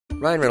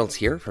Ryan Reynolds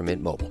here from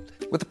Mint Mobile.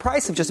 With the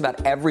price of just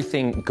about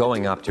everything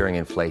going up during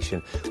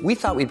inflation, we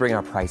thought we'd bring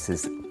our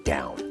prices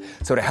down.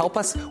 So to help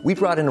us, we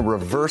brought in a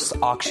reverse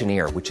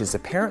auctioneer, which is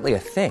apparently a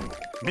thing.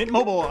 Mint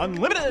Mobile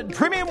Unlimited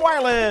Premium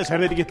Wireless. How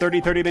to get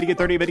 30, 30, bit to get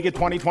 30, bit to get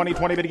 20, 20,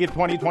 20, bit to get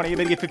 20, 20,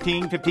 bit to get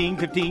 15, 15,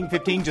 15,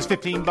 15, just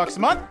 $15 a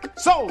month?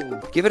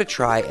 Sold! Give it a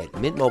try at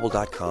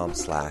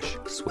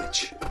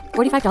mintmobile.com/switch.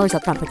 $45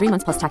 up front for 3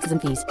 months plus taxes and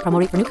fees.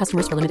 Promo rate for new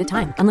customers for limited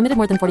time. Unlimited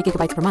more than 40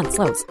 gigabytes per month.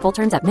 Slows full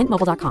terms at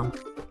mintmobile.com.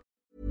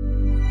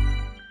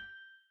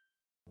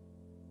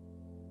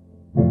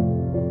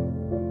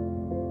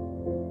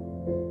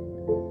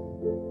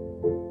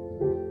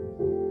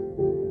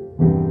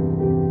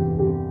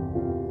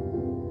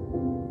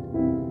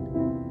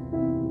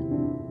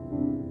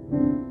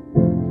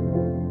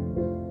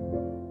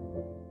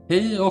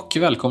 Hej och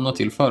välkomna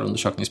till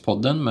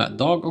förundersökningspodden med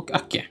Dag och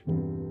Acke.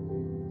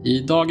 I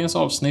dagens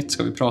avsnitt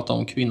ska vi prata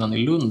om kvinnan i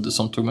Lund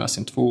som tog med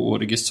sin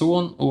 2-årige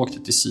son och åkte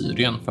till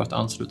Syrien för att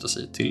ansluta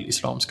sig till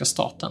Islamiska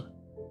staten.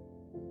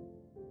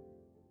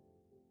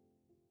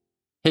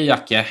 Hej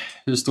Acke,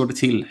 hur står det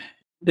till?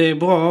 Det är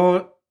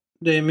bra.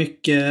 Det är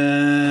mycket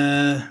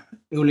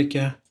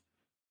olika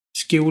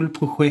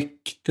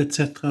skolprojekt etc.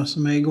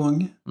 som är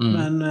igång.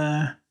 Men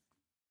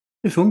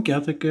det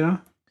funkar tycker jag.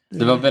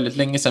 Det var väldigt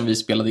länge sedan vi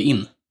spelade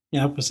in.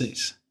 Ja,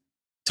 precis.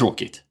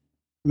 Tråkigt.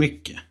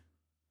 Mycket.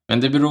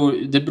 Men det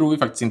beror ju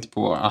faktiskt inte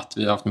på att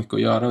vi har haft mycket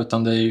att göra,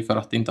 utan det är ju för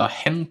att det inte har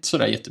hänt så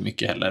där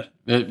jättemycket heller.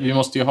 Vi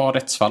måste ju ha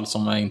rättsfall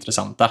som är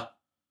intressanta.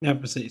 Ja,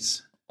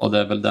 precis. Och det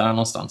är väl där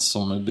någonstans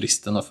som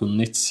bristen har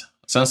funnits.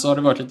 Sen så har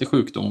det varit lite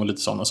sjukdom och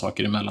lite sådana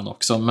saker emellan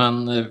också.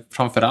 Men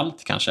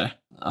framförallt kanske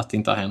att det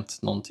inte har hänt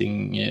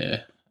någonting,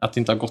 att det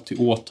inte har gått till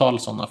åtal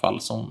sådana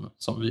fall som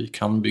vi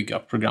kan bygga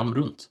program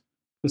runt.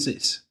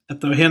 Precis.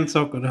 Att det har hänt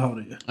saker, det har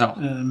det ju. Ja.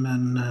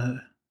 Men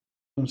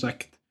som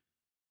sagt,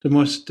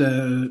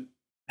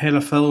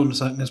 hela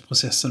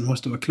förundersökningsprocessen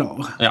måste vara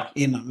klar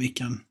innan vi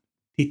kan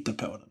titta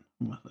på den.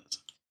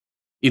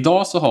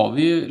 Idag så har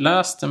vi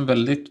läst en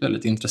väldigt,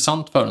 väldigt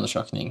intressant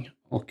förundersökning.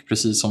 Och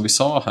precis som vi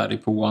sa här i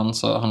Poan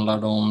så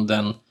handlar det om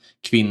den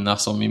kvinna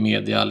som i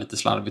media lite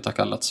slarvigt har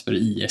kallats för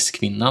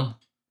IS-kvinnan.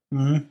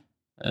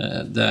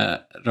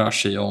 Det rör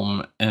sig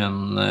om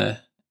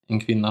en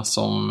kvinna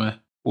som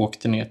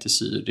åkte ner till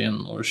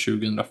Syrien år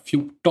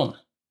 2014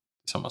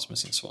 tillsammans med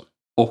sin son.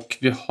 Och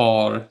vi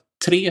har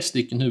 3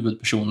 stycken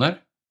huvudpersoner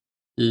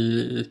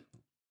i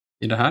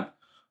det här.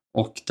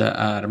 Och det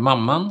är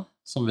mamman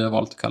som vi har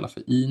valt att kalla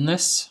för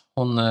Ines.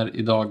 Hon är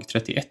idag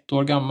 31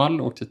 år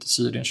gammal och åkte till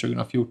Syrien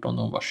 2014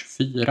 när hon var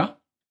 24.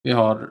 Vi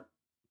har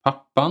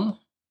pappan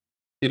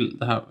till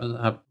det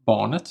här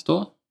barnet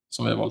då,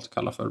 som vi har valt att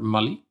kalla för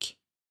Malik.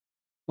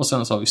 Och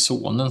sen så har vi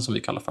sonen som vi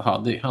kallar för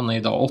Hadi. Han är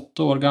idag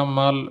 8 år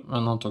gammal,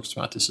 men han togs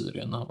med till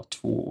Syrien när han var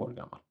 2 år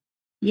gammal.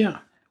 Ja,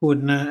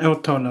 hon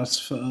åtalas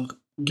för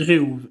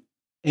grov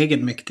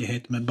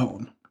egenmäktighet med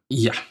barn.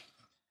 Ja.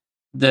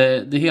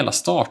 Det hela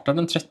startar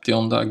den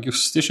 30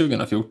 augusti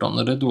 2014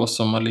 och det är då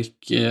som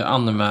Malik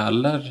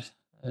anmäler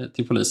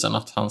till polisen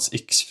att hans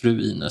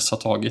exfru Ines har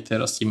tagit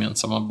deras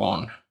gemensamma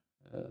barn,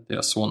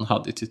 deras son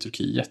Hadi, till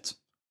Turkiet.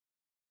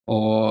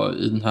 Och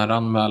i den här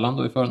anmälan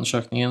då i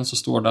förundersökningen så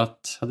står det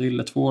att Hadil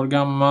är 2 år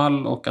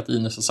gammal och att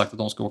Ines har sagt att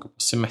de ska åka på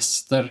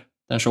semester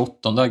den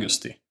 28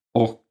 augusti.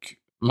 Och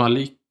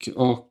Malik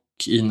och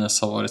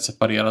Ines har varit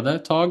separerade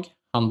ett tag.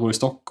 Han bor i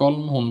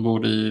Stockholm, hon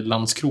bor i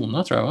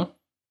Landskrona tror jag, va?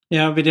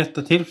 Ja, vid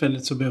detta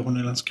tillfället så bor hon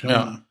i Landskrona.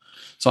 Ja.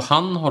 Så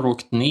han har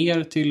åkt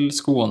ner till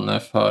Skåne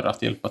för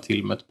att hjälpa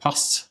till med ett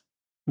pass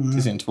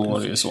till sin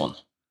 2-årige son.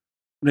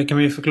 Det kan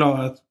vi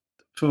förklara att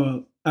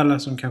för alla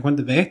som kanske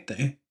inte vet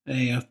det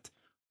är att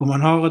om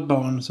man har ett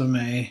barn som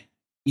är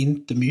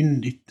inte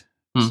myndigt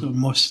så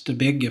måste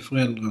bägge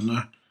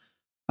föräldrarna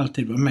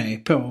alltid vara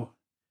med på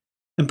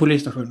en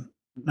polisstation.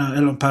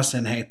 Eller en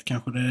passenhet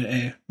kanske det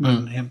är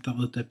man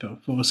hämtar ut det på.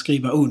 För att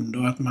skriva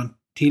under att man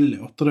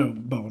tillåter då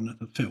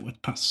barnet att få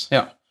ett pass.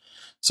 Ja,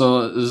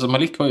 så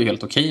Malik var ju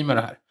helt okej med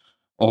det här.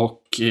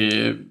 Och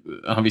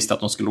han visste att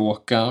de skulle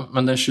åka.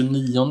 Men den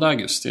 29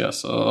 augusti,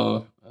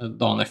 alltså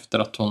dagen efter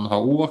att hon har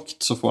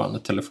åkt, så får han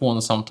ett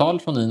telefonsamtal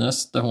från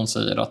Ines där hon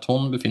säger att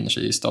hon befinner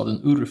sig i staden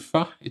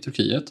Urfa i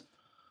Turkiet.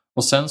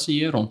 Och sen så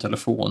ger hon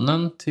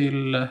telefonen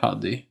till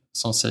Hadi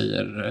som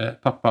säger: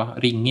 pappa,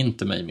 ring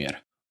inte mig mer.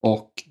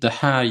 Och det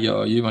här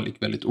gör ju Malik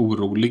väldigt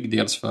orolig.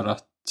 Dels för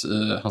att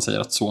han säger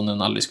att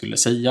sonen aldrig skulle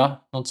säga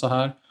något så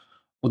här.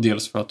 Och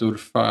dels för att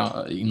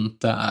Urfa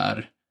inte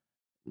är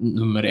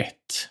nummer 1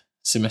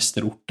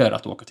 semesterorter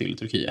att åka till i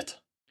Turkiet.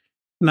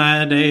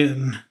 Nej, det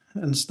är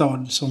en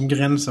stad som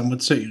gränsar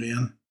mot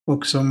Syrien.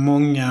 Och som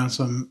många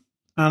som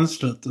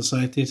ansluter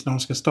sig till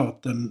Islamiska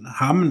staten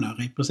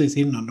hamnar i precis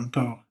innan de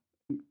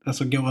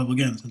går över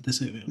gränsen till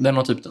Syrien. Det är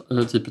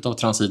någon typ av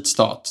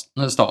transitstad.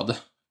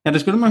 Ja, det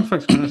skulle man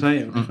faktiskt kunna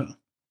säga ungefär.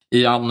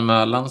 I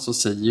anmälan så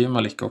säger ju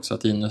Malik också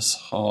att Ines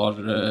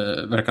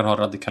verkar ha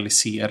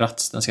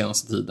radikaliserats den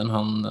senaste tiden.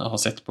 Han har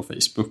sett på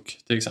Facebook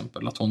till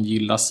exempel att hon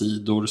gillar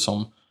sidor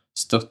som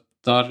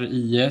stöttar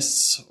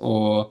IS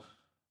och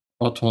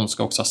att hon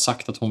ska också ha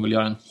sagt att hon vill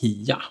göra en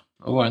hia.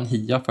 Vad var en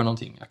hija för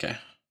någonting? Okej.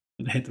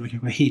 Det heter väl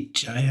kanske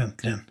hijja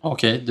egentligen.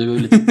 Okej, du är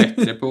lite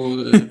bättre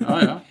på...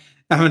 Ja.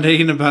 Ja, men det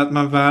innebär att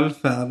man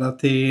vallfärdar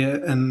till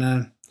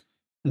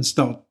en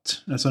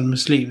stat, alltså en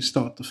muslimsk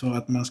stat, för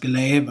att man ska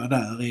leva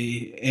där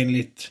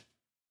enligt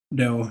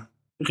då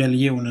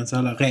religionens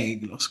alla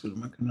regler, skulle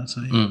man kunna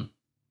säga. Mm.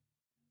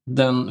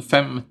 Den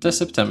 5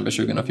 september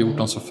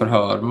 2014 så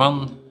förhör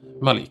man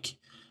Malik.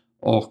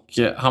 Och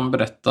han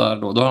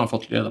berättar då har han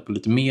fått reda på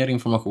lite mer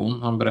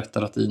information. Han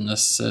berättar att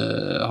Ines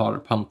har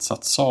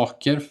pantsatt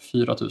saker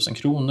för 4 000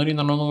 kronor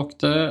innan hon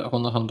åkte.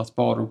 Hon har handlat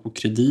varor på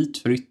kredit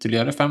för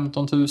ytterligare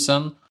 15 000.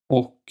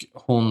 Och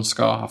hon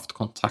ska ha haft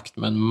kontakt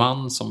med en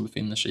man som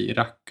befinner sig i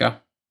Raqqa.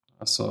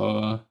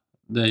 Alltså,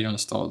 det är ju en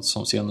stad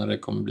som senare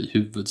kommer bli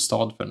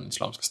huvudstad för den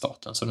Islamiska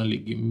staten. Så den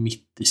ligger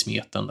mitt i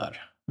smeten där.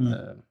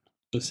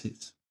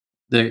 Precis.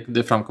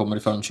 Det framkommer i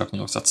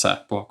förundersökningen också att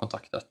Säpo har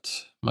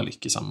kontaktat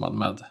Malik i samband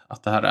med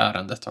att det här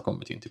ärendet har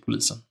kommit in till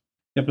polisen.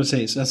 Ja,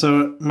 precis. Alltså,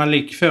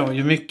 Malik får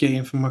ju mycket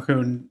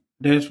information,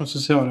 dels från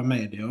sociala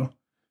medier,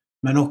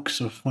 men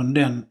också från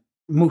den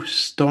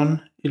mostern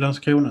i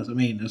Landskrona som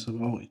Ines har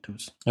varit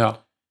hos. Ja.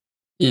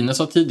 Ines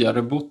har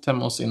tidigare bott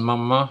hemma hos sin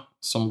mamma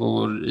som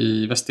bor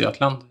i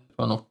Västergötland,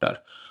 på en ort där.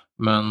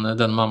 Men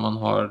den mamman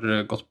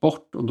har gått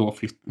bort och då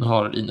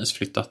har Ines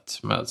flyttat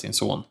med sin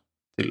son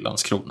till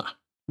Landskrona.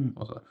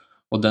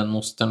 Och den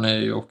mostern är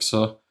ju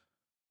också...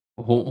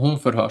 Hon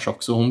förhörs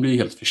också. Hon blir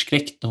helt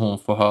förskräckt när hon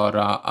får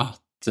höra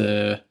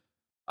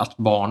att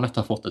barnet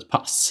har fått ett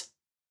pass.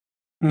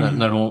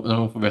 När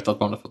hon får veta att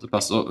barnet har fått ett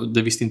pass. Och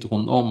det visste inte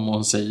hon om. Och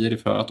hon säger i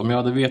förhör att om jag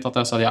hade vetat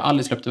det så hade jag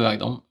aldrig släppt iväg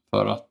dem.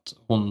 För att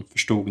hon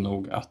förstod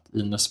nog att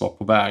Ines var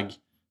på väg.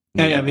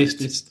 Ja,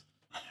 visst.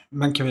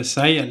 Man kan väl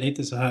säga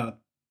lite så här.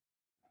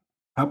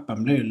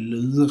 Pappan blev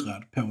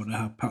lurad på det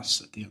här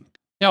passet igen.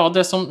 Ja,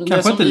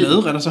 kanske inte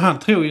lurad. Alltså, han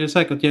tror ju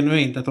säkert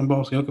genuint att de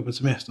bara ska åka på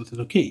semester till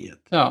Turkiet.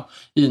 Ja,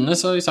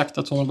 Ines har ju sagt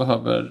att hon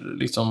behöver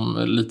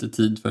liksom lite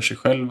tid för sig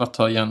själv att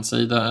ta igen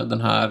sig.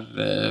 Den här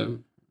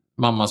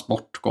mammans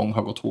bortgång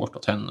har gått hårt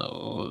åt henne.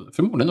 Och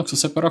förmodligen också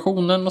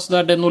separationen och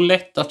sådär. Det är nog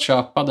lätt att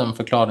köpa den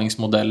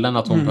förklaringsmodellen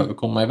att hon behöver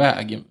komma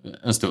iväg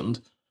en stund.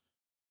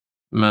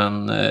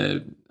 Men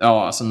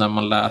alltså när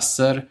man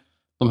läser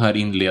de här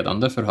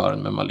inledande förhören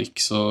med Malik,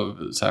 så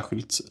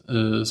särskilt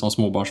som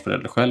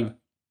småbarnsförälder själv,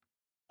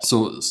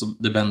 så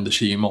det vänder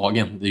sig i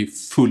magen. Det är ju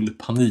full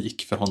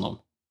panik för honom.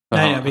 För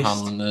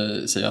han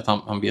säger att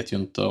han vet ju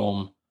inte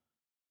om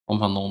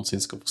han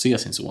någonsin ska få se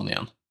sin son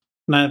igen.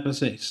 Nej,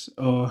 precis.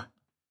 Och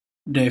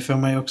det får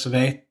man ju också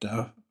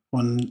veta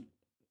från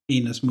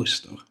Ines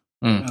moster.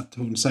 Att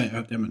hon säger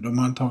att de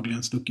har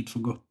antagligen stuckit för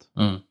gott.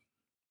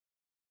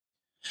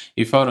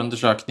 I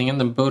förundersökningen,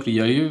 den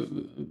börjar ju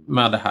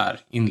med det här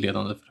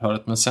inledande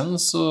förhöret, men sen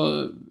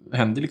så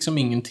händer liksom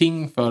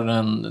ingenting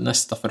förrän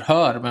nästa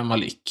förhör med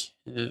Malik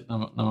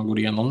när man går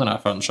igenom den här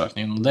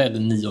förundersökningen, och det är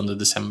den 9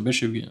 december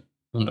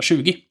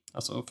 2020,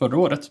 alltså förra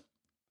året,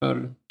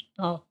 för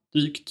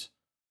drygt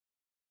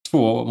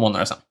 2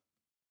 månader sedan.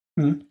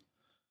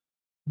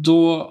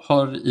 Då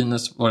har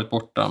Ines varit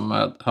borta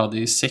med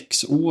Hadi i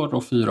 6 år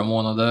och 4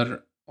 månader,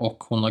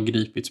 och hon har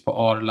gripits på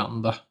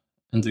Arlanda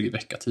en dryg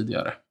vecka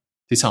tidigare.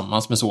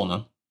 Tillsammans med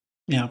sonen.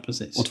 Ja,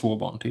 precis. Och 2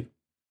 barn till.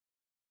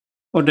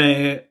 Och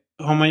det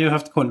har man ju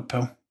haft koll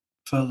på.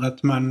 För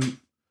att man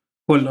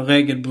håller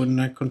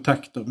regelbundna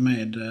kontakter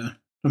med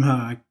de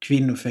här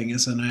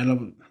kvinnofängelserna.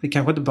 Eller det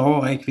kanske inte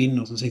bara är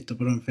kvinnor som sitter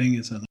på de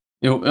fängelserna.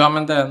 Jo, ja,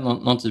 men det är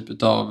någon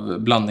typ av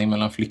blandning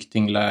mellan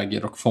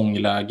flyktingläger och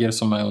fångläger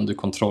som är under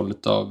kontroll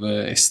av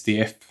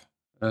SDF.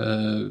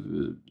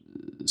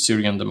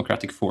 Syrian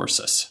Democratic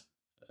Forces.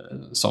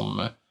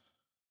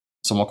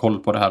 Som har koll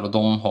på det här, och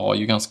de har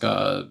ju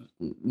ganska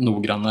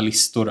noggranna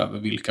listor över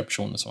vilka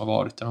personer som har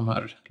varit i de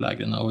här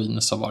lägren, och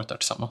Ines har varit där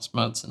tillsammans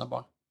med sina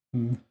barn.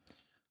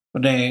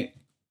 Och det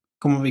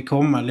kommer vi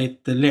komma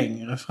lite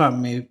längre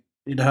fram i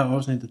det här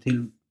avsnittet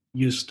till,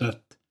 just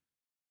att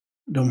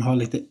de har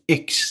lite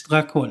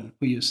extra koll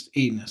på just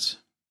Ines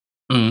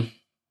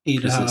i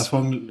det här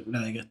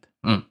fånglägret.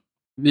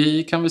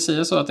 Vi kan väl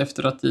säga så att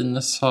efter att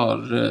Ines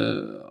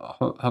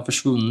har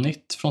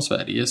försvunnit från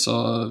Sverige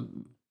så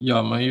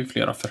gör man ju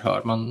flera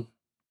förhör.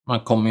 Man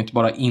kommer inte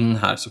bara in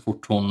här så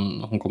fort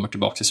hon kommer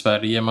tillbaka till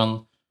Sverige.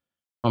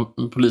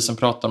 Polisen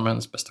pratar med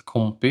hennes bästa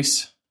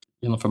kompis,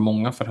 genomför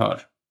många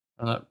förhör.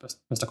 Den här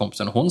bästa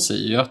kompisen, hon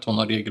säger ju att hon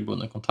har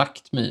regelbunden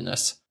kontakt med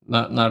Ines.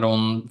 När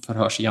hon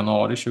förhörs i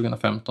januari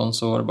 2015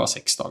 så var det bara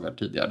 6 dagar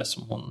tidigare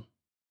som hon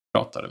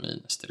pratade med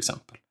Ines till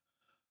exempel.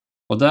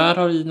 Och där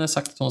har Ines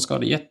sagt att hon ska ha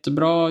det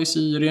jättebra i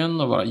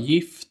Syrien och vara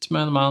gift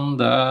med en man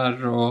där.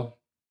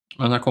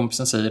 Men den här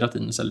kompisen säger att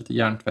Ines är lite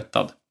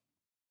hjärntvättad.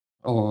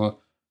 Och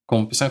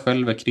kompisen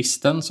själv är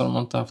kristen, så de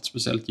har inte haft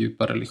speciellt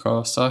djupa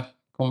religiösa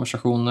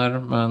konversationer.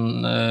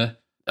 Men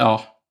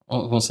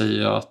hon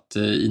säger att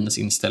Ines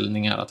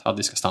inställning är att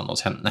Hadi ska stanna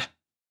hos henne.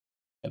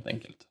 Helt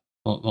enkelt.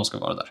 Hon ska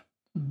vara där.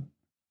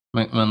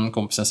 Men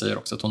kompisen säger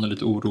också att hon är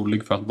lite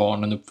orolig för att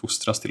barnen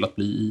uppfostras till att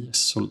bli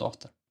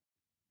IS-soldater.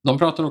 De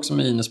pratar också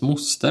med Ines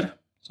moster,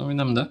 som vi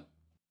nämnde.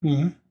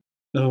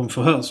 Hon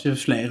förhörs ju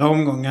flera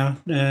omgångar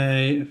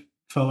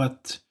för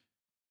att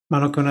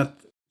man har kunnat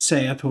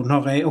se att hon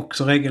har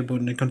också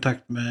regelbunden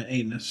kontakt med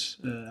Ines.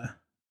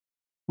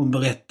 Hon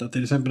berättar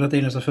till exempel att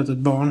Ines har fött ett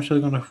barn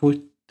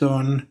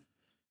 2017.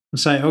 Hon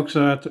säger också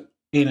att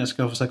Ines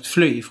ska ha försökt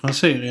fly från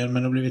Syrien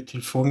men har blivit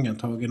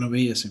tillfångatagen av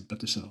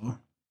IS-sympatisörer.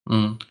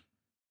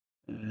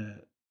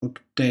 Och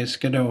det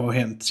ska då ha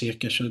hänt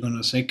cirka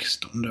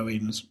 2016 då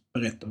Ines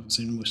berättar för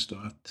sin moster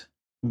att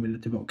hon ville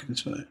tillbaka till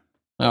Sverige.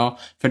 Ja,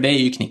 för det är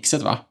ju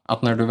knixet va?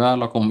 Att när du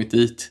väl har kommit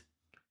dit...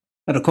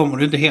 Ja, då kommer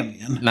du inte hem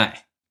igen. Nej.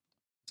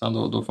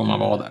 Så då får man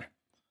vara där.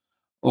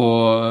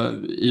 Och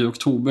i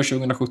oktober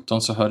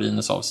 2017 så hör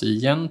Ines av sig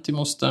igen till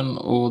mostern.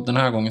 Och den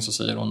här gången så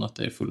säger hon att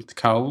det är fullt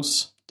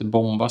kaos. Det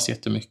bombas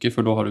jättemycket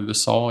för då har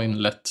USA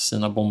inlett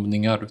sina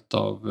bombningar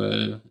av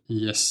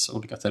IS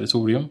olika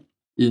territorium.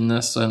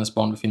 Ines och hennes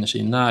barn befinner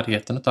sig i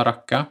närheten av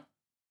Raqqa.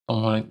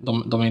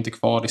 De är inte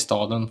kvar i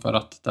staden för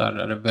att där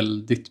är det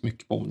väldigt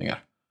mycket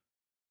bombningar.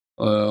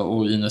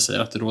 Och Ines säger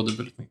att det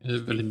råder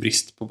väldigt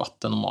brist på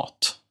vatten och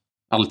mat.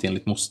 Allt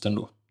enligt mostern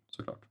då,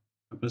 såklart.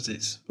 Ja,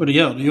 precis. Och det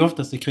gör det ju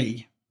oftast i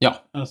krig. Ja.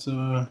 Alltså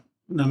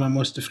när man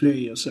måste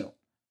fly och så.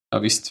 Ja,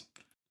 visst.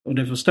 Och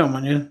det förstår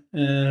man ju.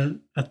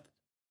 Att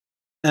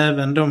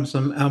även de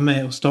som är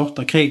med och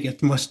startar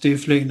kriget måste ju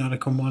fly när det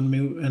kommer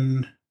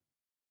en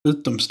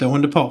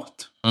utomstående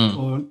part.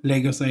 Och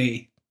lägger sig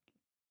i.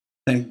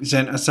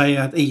 Sen att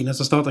säga att Ines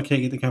som startar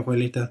kriget är kanske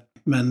lite...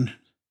 Men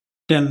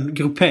den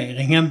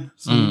grupperingen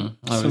som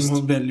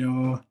hon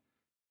väljer att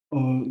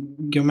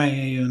gå med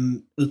är ju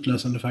en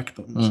utlösande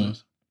faktor.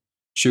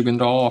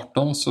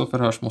 2018 så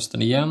förhörs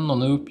mostern igen och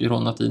nu uppger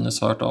hon att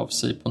Ines har hört av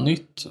sig på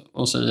nytt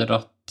och säger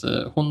att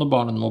hon och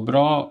barnen mår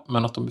bra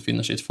men att de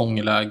befinner sig i ett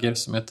fångläger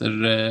som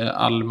heter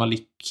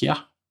Al-Malikia.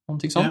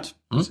 Någonting sånt.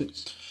 Ja,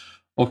 precis.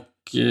 Och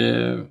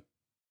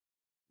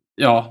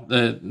ja,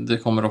 det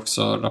kommer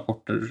också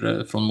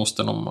rapporter från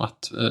mostern om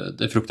att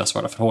det är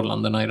fruktansvärda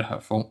förhållandena i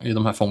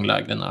de här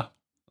fånglägren.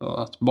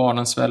 Och att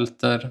barnen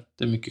svälter,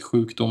 det är mycket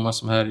sjukdomar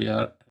som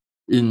härjar.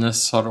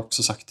 Ines har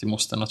också sagt till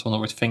mostern att hon har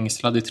varit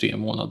fängslad i 3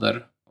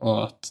 månader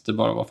och att det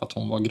bara var för att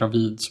hon var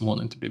gravid som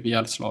hon inte blev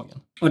ihjälslagen.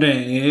 Och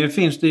det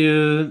finns det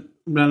ju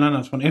bland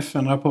annat från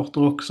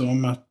FN-rapporter också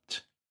om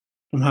att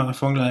de här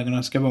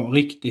fånglägren ska vara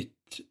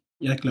riktigt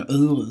jäkla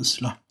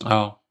urusla.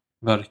 Ja,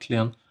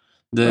 verkligen.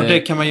 Och det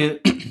kan man ju...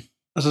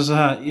 Alltså så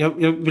här,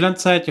 jag vill inte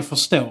säga att jag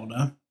förstår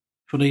det.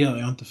 För det gör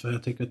jag inte för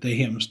jag tycker att det är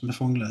hemskt med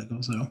fångläger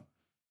och så.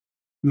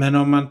 Men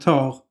om man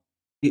tar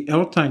i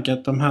åtanke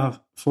att de här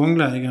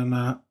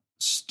fånglägerna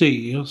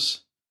styrs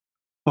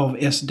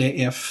av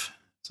SDF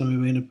som vi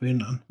var inne på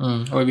innan.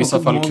 Och i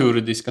vissa fall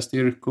kurdiska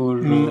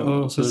styrkor.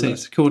 Och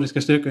precis.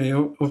 Kurdiska styrkor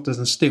är oftast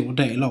en stor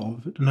del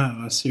av den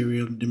här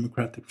Syrian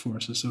Democratic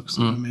Forces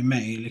också. De är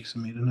med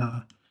liksom i den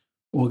här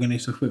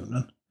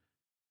organisationen.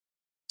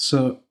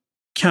 Så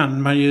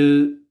kan man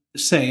ju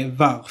se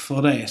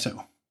varför det är så.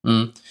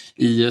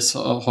 IS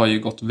har ju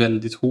gått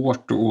väldigt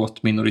hårt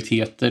åt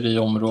minoriteter i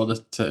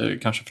området,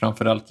 kanske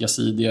framförallt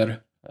yazidier,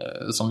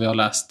 som vi har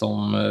läst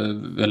om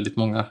väldigt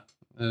många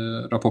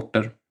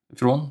rapporter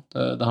ifrån.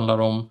 Det handlar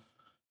om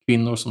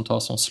kvinnor som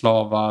tas som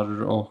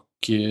slavar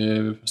och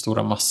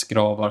stora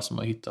massgravar som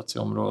har hittats i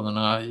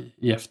områdena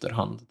i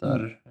efterhand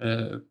där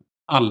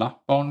alla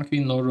barn,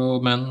 kvinnor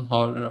och män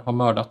har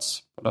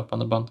mördats på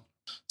löpande band.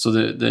 Så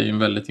det är ju en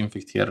väldigt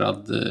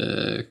infekterad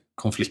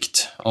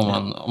konflikt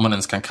om man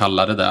ens kan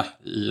kalla det där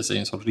i sig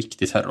en sån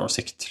riktig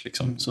terrorsekt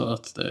liksom. Så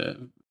att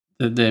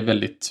det är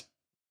väldigt,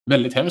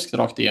 väldigt hemskt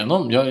rakt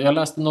igenom. Jag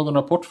läste någon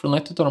rapport från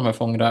ett av de här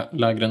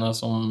fånglägren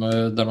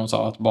där de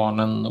sa att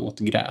barnen åt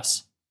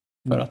gräs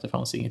för att det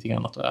fanns ingenting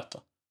annat att äta.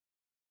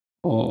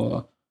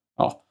 Och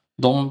ja,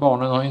 de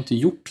barnen har ju inte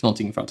gjort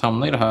någonting för att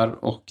hamna i det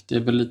här och det är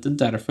väl lite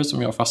därför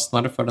som jag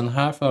fastnade för den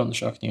här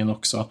förundersökningen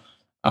också,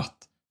 att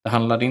det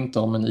handlar inte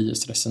om en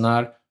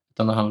IS-resenär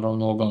utan det handlar om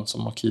någon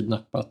som har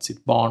kidnappat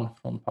sitt barn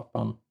från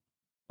pappan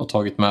och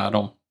tagit med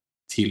dem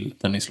till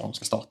den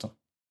islamiska staten.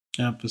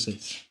 Ja,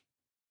 precis.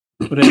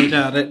 Och det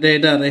är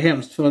där det är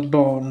hemskt för att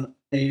barn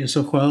är ju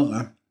så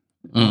sköra.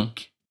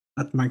 Och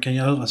att man kan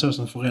göra så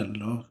som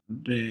förälder.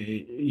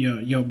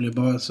 Jag blir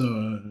bara så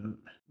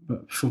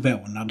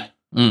förvånad.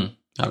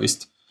 Ja,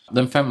 visst.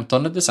 Den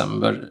 15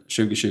 december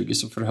 2020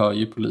 så förhör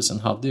ju polisen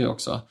Hadi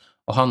också.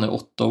 Och han är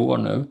 8 år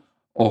nu.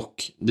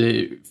 Och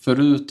det,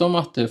 förutom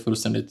att det är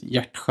fullständigt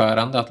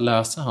hjärtskärande att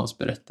läsa hans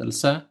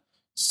berättelse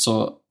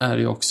så är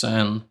det också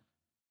en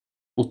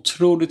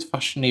otroligt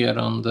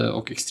fascinerande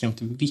och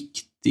extremt ett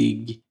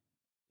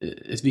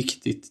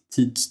viktigt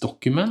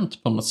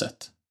tidsdokument på något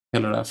sätt,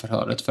 hela det här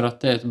förhöret. För att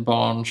det är ett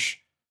barns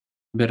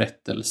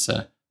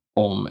berättelse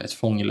om ett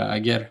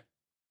fångläger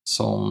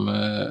som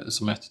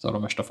ett av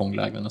de värsta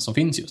fånglägren som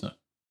finns just nu.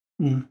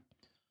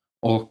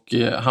 Och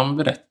han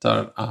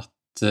berättar att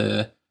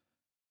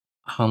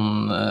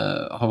han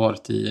har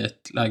varit i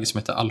ett läger som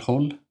heter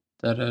Al-Hol,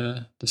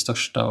 där det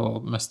största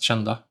och mest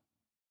kända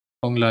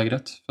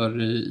fånglägret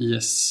för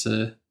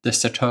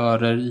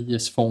IS-desertörer,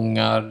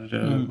 IS-fångar,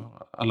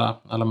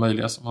 alla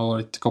möjliga som har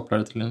varit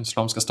kopplade till den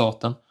islamiska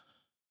staten.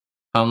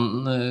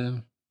 Han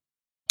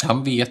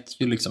Han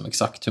vet ju liksom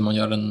exakt hur man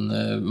gör en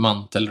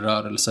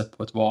mantelrörelse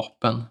på ett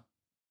vapen.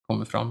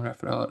 Kommer fram i det här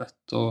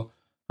förhöret. Och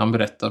han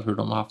berättar hur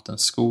de har haft en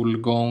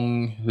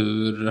skolgång.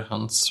 Hur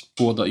hans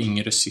båda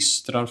yngre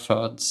systrar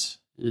föds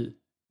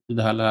i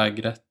det här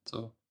lägret.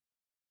 Och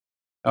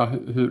ja,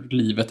 hur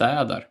livet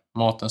är där.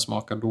 Maten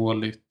smakar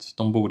dåligt.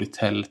 De bor i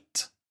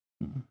tält.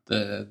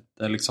 Det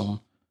är liksom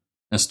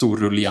en stor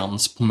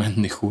rullians på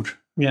människor.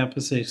 Ja,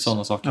 precis.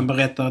 Sådana saker. Han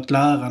berättar att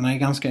lärarna är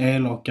ganska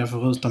elaka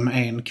förutom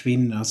en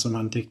kvinna som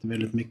han tyckte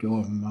väldigt mycket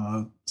om.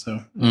 Och så.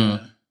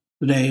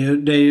 Det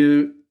är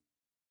ju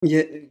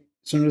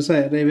som du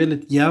säger, det är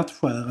väldigt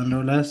hjärtskärande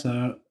att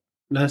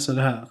läsa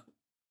det här.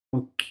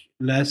 Och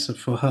läsa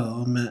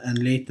förhör med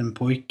en liten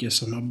pojke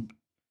som har...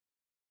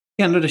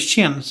 Ändå det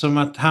känns som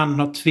att han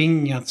har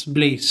tvingats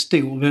bli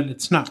stor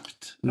väldigt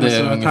snabbt.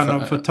 Alltså att han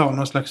har fått ta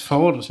någon slags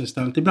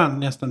fadersgestalt. Ibland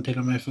nästan till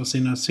och med för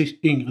sina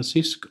yngre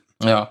syskon.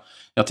 Ja,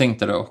 jag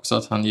tänkte det också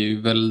att han ger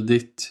ju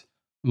väldigt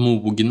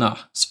mogna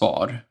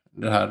svar.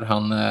 Det här,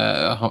 han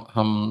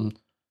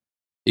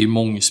är ju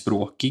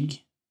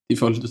mångspråkig i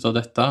följd av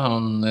detta.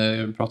 Han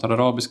pratar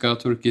arabiska,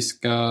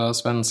 turkiska,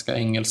 svenska,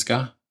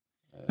 engelska.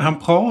 Han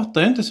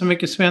pratar inte så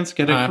mycket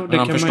svenska. Nej,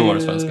 han förstår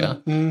svenska.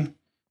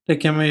 Det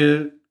kan man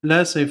ju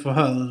läsa i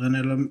förhören,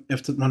 eller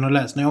efter att man har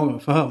läst några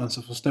förhören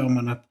så förstår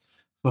man att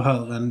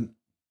förhören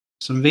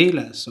som vi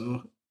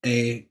läser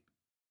är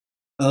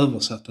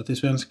översatta till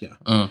svenska.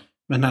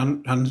 Men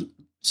han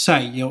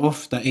säger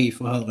ofta i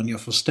förhören,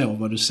 jag förstår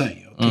vad du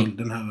säger till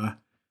den här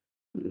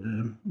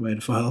vad är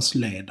det,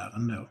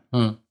 förhörsledaren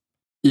då.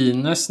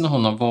 Ines, när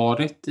hon har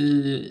varit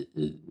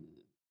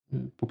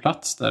på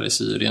plats där i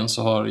Syrien,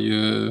 så har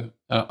ju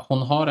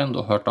hon har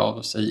ändå hört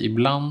av sig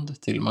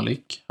ibland till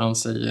Malik. Han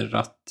säger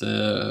att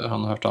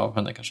han har hört av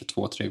henne kanske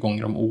 2-3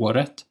 gånger om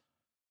året.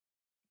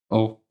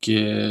 Och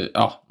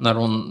när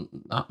hon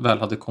väl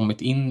hade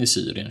kommit in i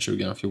Syrien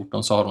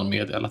 2014 så har hon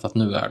meddelat att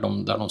nu är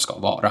de där de ska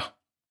vara.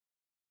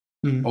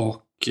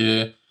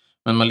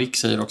 Men Malik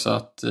säger också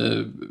att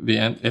vid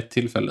ett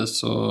tillfälle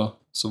så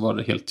var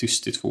det helt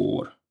tyst i 2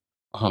 år.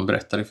 Och han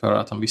berättar i förhör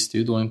att han visste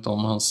ju då inte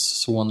om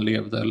hans son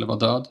levde eller var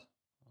död.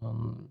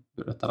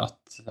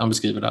 Han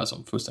beskriver det här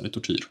som fullständig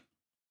tortyr.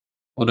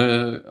 Och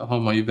det har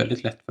man ju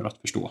väldigt lätt för att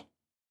förstå.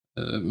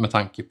 Med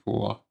tanke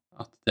på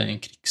att det är en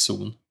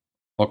krigszon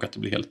och att det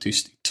blir helt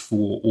tyst i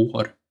 2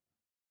 år.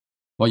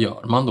 Vad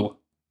gör man då?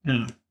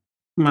 Ja.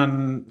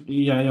 Men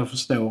jag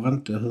förstår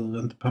inte hur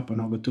inte pappan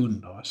har gått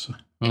under. Alltså.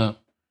 Ja.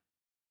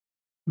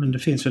 Men det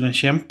finns väl en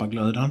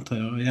kämpaglöd, antar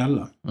jag, i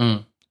alla.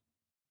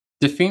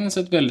 Det finns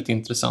ett väldigt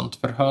intressant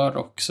förhör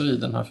också i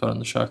den här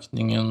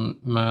förundersökningen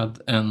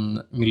med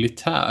en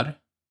militär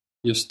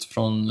just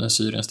från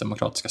Syriens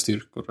demokratiska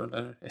styrkor,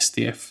 eller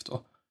SDF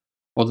då.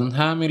 Och den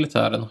här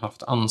militären har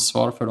haft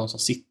ansvar för de som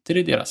sitter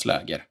i deras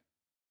läger.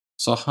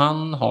 Så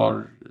han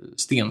har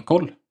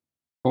stenkoll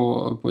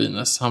på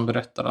Ines. Han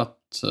berättar att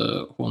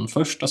hon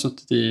först har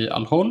suttit i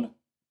Al-Hol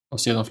och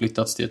sedan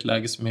flyttats till ett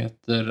läger som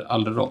heter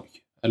Al-Roj,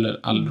 eller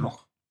Al-Roj.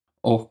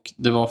 Och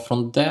det var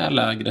från det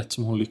lägret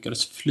som hon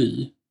lyckades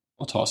fly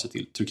och ta sig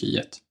till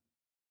Turkiet.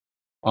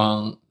 Och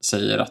han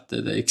säger att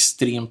det är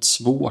extremt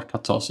svårt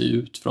att ta sig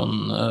ut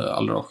från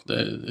Al-Roj.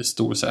 Det är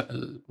stor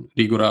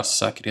rigorös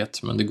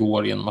säkerhet, men det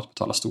går genom att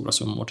betala stora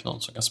summor till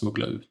någon som kan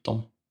smuggla ut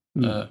dem.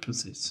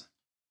 Precis.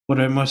 Och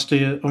det måste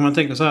ju, om man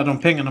tänker så här,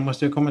 de pengarna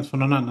måste ju ha kommit från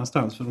någon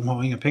annanstans, för de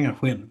har inga pengar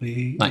själv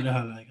i det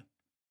här läget.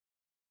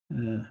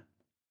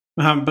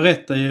 Men han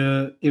berättar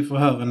ju i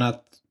förhören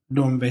att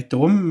de vet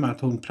om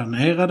att hon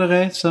planerade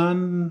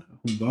resan.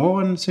 Hon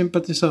var en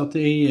sympatisör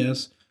till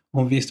IS.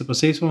 Hon visste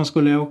precis var hon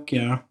skulle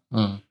åka.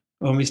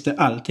 Och hon visste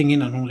allting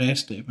innan hon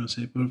reste i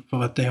princip.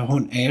 För att det har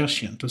hon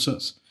erkänt hos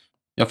oss.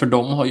 Ja, för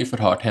de har ju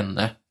förhört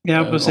henne.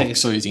 Ja, precis.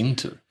 Också i sin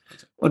tur.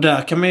 Och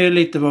där kan man ju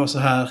lite vara så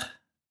här...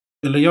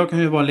 Eller jag kan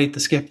ju vara lite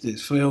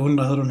skeptisk. För jag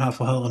undrar hur de här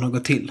förhören har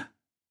gått till.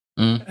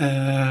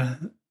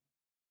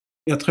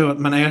 Jag tror att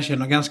man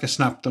erkänner ganska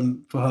snabbt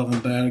om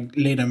förhören börjar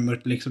lida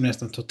mot liksom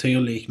nästan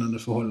tortyrliknande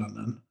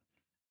förhållanden.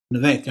 Nu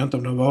vet jag inte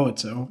om det har varit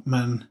så,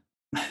 men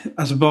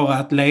alltså bara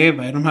att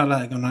leva i de här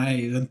lägena är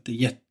ju inte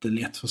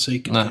jättelätt för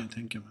psyket, kan jag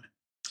tänka mig.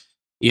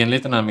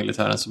 Enligt den här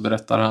militären så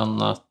berättar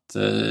han att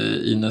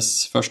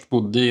Ines först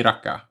bodde i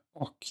Raqqa,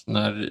 och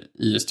när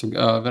IS tog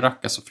över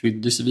Raqqa så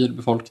flydde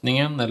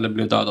civilbefolkningen eller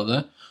blev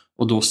dödade,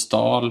 och då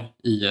stal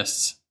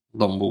IS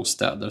de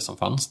bostäder som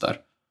fanns där.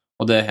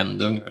 Och det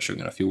hände ungefär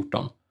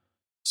 2014.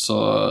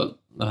 Så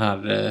den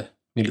här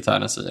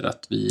militären säger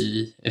att vi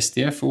i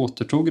SDF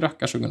återtog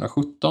Raqqa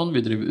 2017.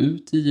 Vi drev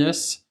ut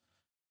IS.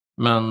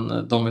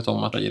 Men de vet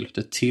om att det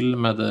hjälpte till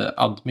med det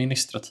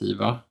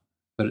administrativa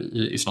för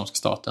Islamiska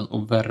staten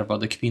och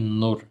värvade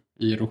kvinnor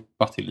i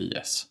Europa till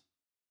IS.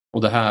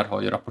 Och det här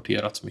har ju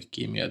rapporterats mycket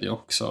i media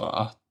också,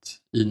 att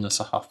Ines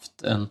har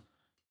haft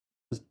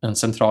en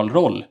central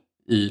roll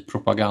i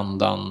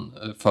propagandan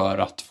för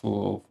att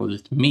få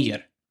dit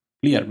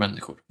fler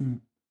människor.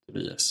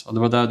 IS. Och det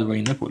var där du var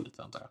inne på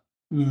lite, antar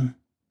jag.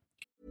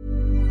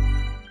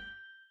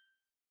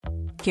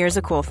 Here's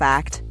a cool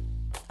fact.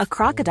 A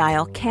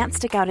crocodile can't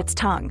stick out its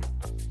tongue.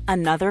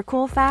 Another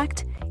cool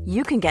fact,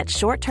 you can get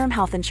short-term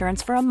health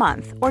insurance for a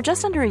month or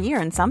just under a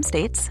year in some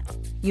states.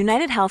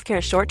 United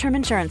Healthcare short-term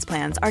insurance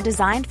plans are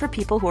designed for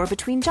people who are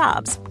between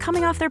jobs,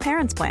 coming off their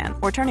parents' plan,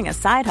 or turning a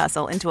side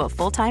hustle into a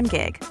full-time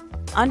gig.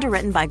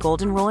 Underwritten by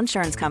Golden Rule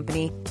Insurance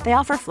Company, they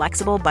offer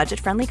flexible,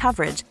 budget-friendly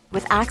coverage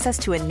with access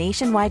to a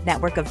nationwide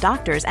network of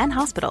doctors and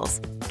hospitals.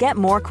 Get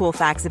more cool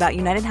facts about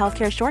United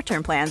Healthcare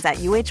short-term plans at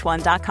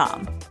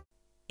uh1.com.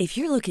 If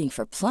you're looking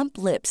for plump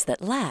lips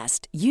that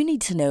last, you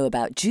need to know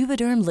about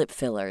Juvederm lip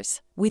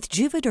fillers. With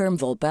Juvederm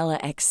Volbella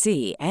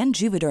XC and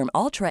Juvederm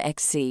Ultra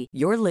XC,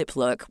 your lip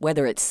look,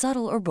 whether it's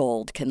subtle or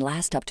bold, can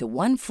last up to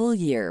 1 full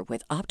year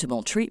with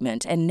optimal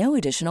treatment and no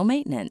additional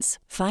maintenance.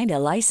 Find a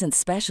licensed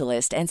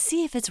specialist and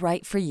see if it's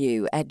right for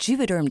you at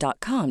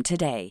Juvederm.com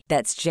today.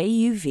 That's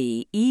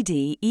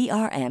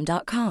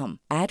JUVEDERM.com.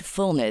 Add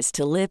fullness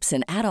to lips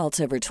in adults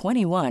over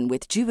 21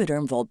 with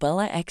Juvederm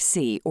Volbella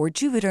XC or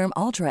Juvederm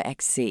Ultra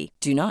XC.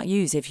 Do not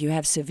use if you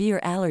have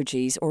severe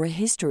allergies or a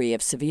history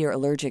of severe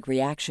allergic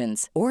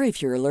reactions, or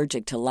if you're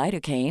allergic to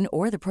lidocaine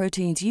or the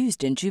proteins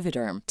used in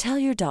Juvederm. Tell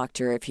your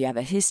doctor if you have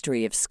a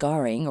history of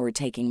scarring or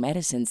taking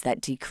medicines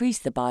that decrease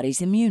the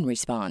body's immune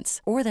response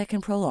or that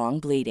can prolong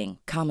bleeding.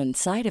 Common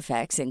side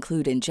effects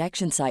include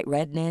injection site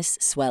redness,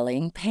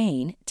 swelling,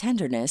 pain,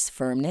 tenderness,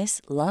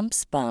 firmness,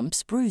 lumps,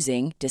 bumps,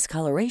 bruising,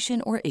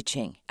 discoloration, or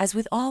itching. As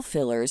with all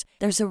fillers,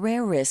 there's a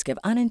rare risk of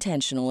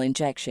unintentional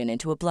injection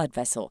into a blood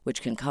vessel,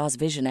 which can cause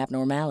vision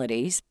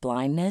abnormalities,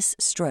 blindness,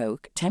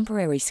 stroke,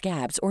 temporary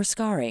scabs, or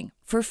scarring.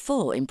 For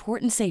full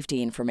important safety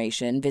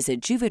information,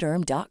 visit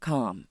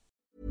Juvederm.com.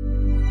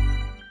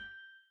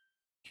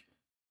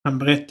 Han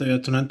berättar ju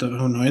att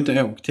hon har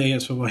inte åkt till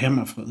ES för att vara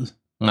hemmafru.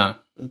 Nej.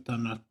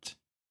 Utan att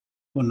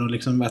hon har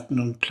liksom varit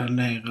någon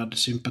planerad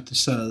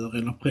sympatisör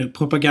eller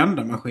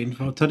propagandamaskin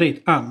för att ta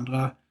dit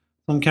andra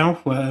som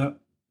kanske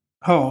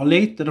har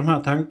lite de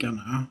här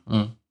tankarna.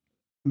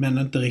 Men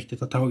inte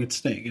riktigt har tagit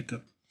steget.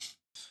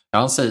 Ja,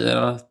 han säger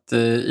att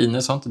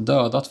Ines har inte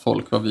dödat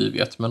folk vad vi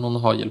vet, men hon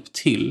har hjälpt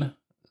till.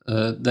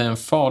 Det är en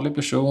farlig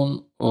person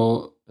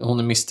och hon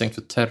är misstänkt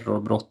för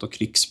terrorbrott och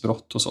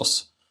krigsbrott hos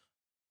oss.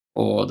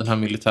 Och den här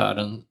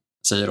militären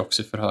säger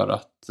också i förhör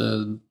att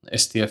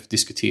STF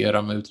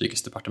diskuterar med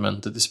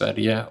utrikesdepartementet i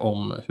Sverige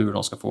om hur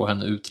de ska få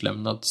henne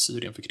utlämnad till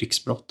Syrien för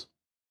krigsbrott.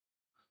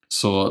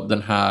 Så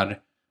den här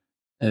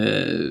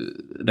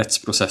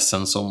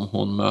rättsprocessen som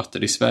hon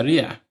möter i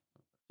Sverige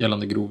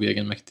gällande grov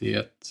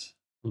egenmäktighet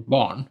mot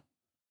barn,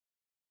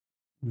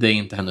 det är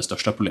inte hennes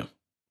största problem.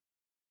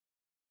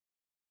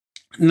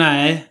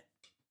 Nej,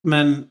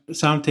 men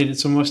samtidigt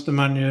så måste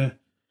man ju,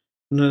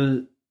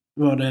 nu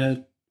var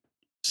det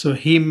så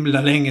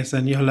himla länge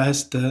sedan jag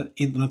läste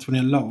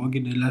internationell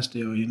lag, det läste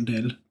jag ju en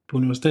del på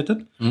universitetet.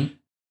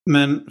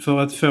 Men för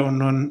att få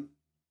någon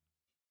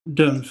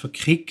dömd för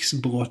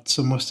krigsbrott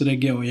så måste det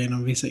gå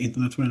genom vissa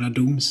internationella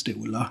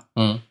domstolar.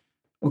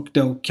 Och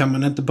då kan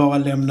man inte bara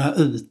lämna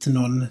ut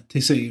någon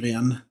till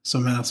Syrien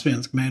som är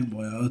svensk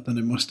medborgare, utan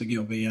det måste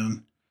gå via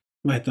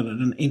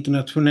den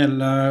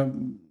internationella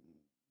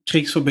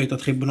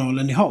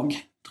krigsförbrytartribunalen i Haag,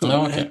 tror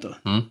jag det heter.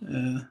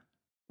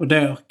 Och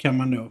där kan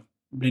man då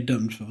bli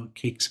dömd för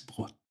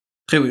krigsbrott.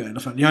 Tror jag i alla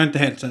fall. Jag är inte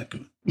helt säker.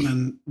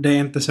 Men det är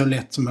inte så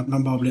lätt som att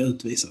man bara blir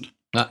utvisad.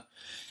 Nej.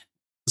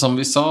 Som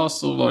vi sa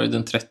så var det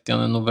den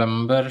 30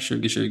 november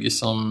 2020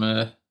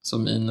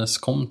 som Ines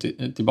kom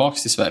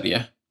tillbaks till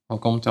Sverige. Hon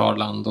kom till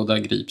Arlanda och där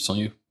grips hon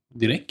ju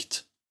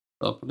direkt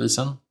av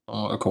polisen. De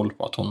har koll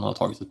på att hon har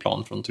tagit ett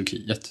plan från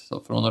Turkiet.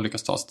 För hon har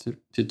lyckats ta sig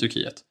till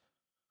Turkiet.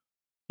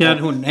 Ja,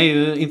 hon är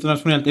ju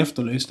internationellt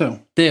efterlyst då.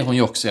 Det är hon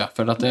ju också, ja.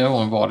 För att det har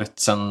hon varit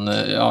sedan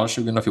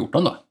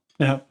 2014 då.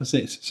 Ja,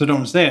 precis. Så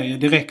de ser ju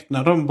direkt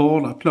när de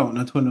boardar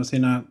planet, hon och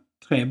sina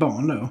 3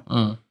 barn då.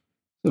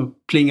 Så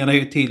plingar det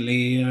ju till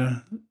i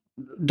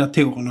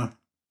datorerna.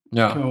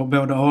 Ja. På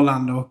både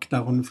Arlanda och där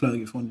hon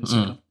flög ifrån.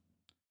 Så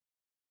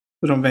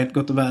de vet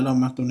gott och väl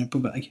om att hon är på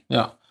väg.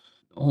 Ja.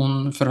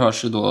 Hon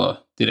förhörs ju då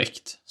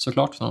direkt,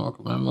 såklart.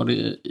 Och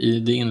i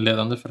det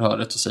inledande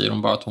förhöret så säger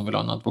hon bara att hon vill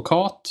ha en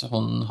advokat.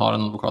 Hon har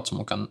en advokat som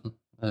hon kan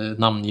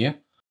namnge.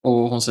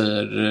 Och hon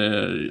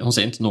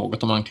säger inte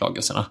något om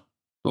anklagelserna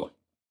då.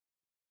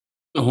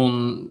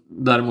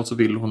 Däremot så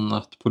vill hon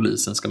att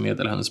polisen ska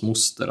meddela hennes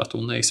moster att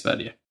hon är i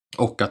Sverige.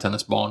 Och att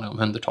hennes barn är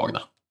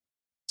omhändertagna.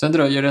 Sen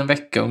dröjer det en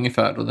vecka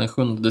ungefär och den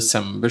 7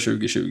 december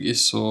 2020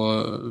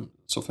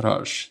 så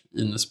förhörs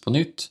Ines på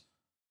nytt.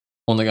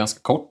 Hon är ganska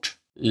kort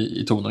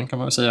i tonen, kan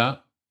man väl säga.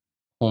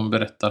 Hon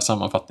berättar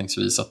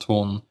sammanfattningsvis att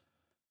hon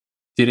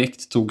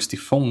direkt togs till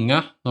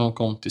fånga när hon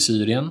kom till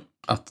Syrien.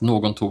 Att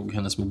någon tog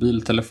hennes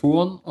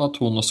mobiltelefon och att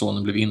hon och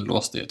sonen blev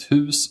inlåsta i ett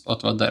hus och att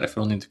det var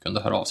därför hon inte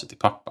kunde höra av sig till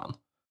pappan.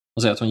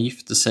 Hon säger att hon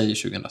gifte sig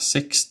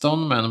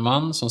 2016 med en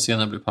man som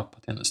senare blev pappa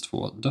till hennes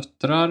 2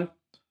 döttrar.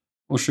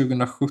 Och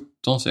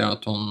 2017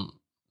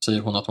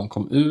 säger hon att hon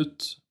kom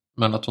ut,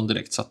 men att hon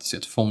direkt satte sig i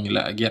ett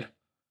fångläger.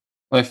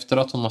 Och efter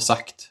att hon har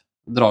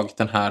dragit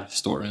den här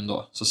storyn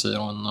då, så säger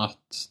hon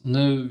att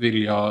nu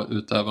vill jag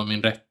utöva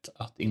min rätt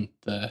att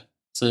inte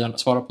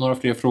svara på några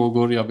fler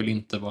frågor. Jag vill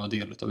inte vara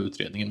del av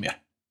utredningen mer.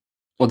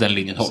 Och den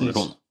linjen håller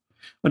hon.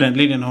 Och den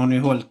linjen har hon ju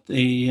hållit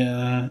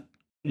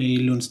i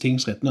Lunds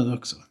tingsrätt nu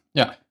också.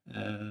 Ja.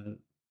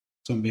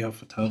 Som vi har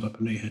fått höra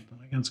på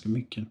nyheterna ganska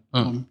mycket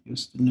om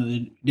just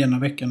nu denna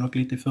veckan och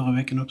lite i förra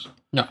veckan också.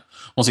 Ja,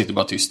 hon sitter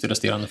bara tyst i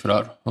resterande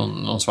förhör.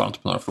 Hon svarar inte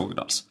på några frågor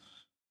alls.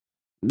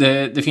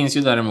 Det finns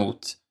ju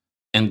däremot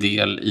en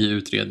del i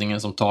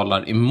utredningen som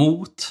talar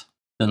emot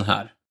den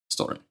här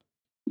storyn.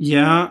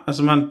 Ja,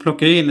 alltså man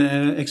plockar in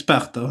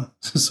experter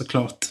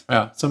såklart.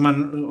 Ja. Som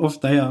man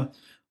ofta gör.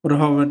 Och då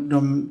har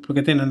de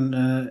plockat in en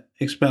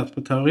expert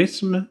på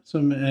terrorism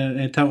som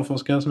är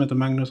terrorforskare som heter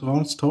Magnus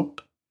Ranstorp.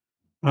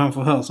 Och han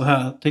förhör så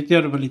här. Tyckte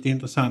jag det var lite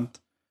intressant.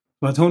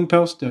 För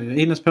att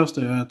Ines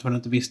påstår ju att hon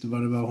inte visste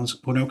vad det var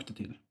hon åkte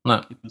till.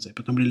 Nej. I princip,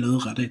 att hon blev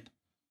lurad dit.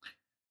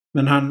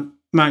 Men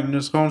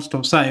Magnus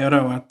Ranstorp säger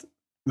då att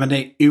men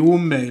det är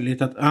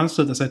omöjligt att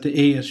ansluta sig till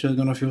IS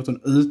 2014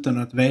 utan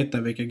att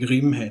veta vilka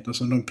grymheter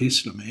som de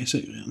pysslar med i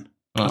Syrien.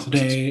 Ja, alltså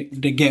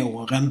det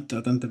går inte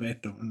att inte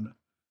veta om det.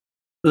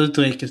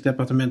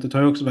 Utrikesdepartementet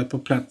har ju också varit på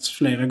plats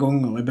flera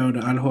gånger i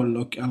både Al-Hol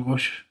och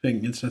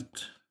Al-Rosh-fängelset.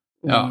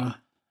 Ja.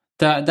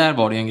 Där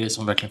var det en grej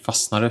som verkligen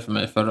fastnade för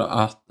mig. För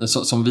att,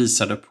 som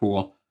visade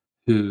på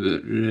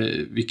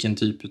vilken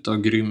typ av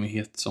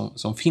grymhet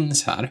som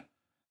finns här.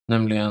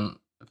 Nämligen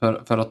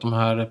för att de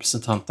här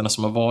representanterna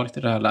som har varit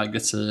i det här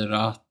lägret säger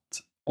att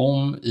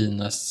om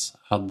Ines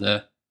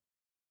hade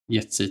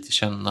gett sig till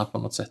känna på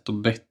något sätt och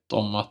bett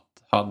om att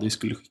Hadi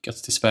skulle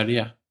skickas till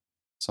Sverige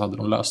så hade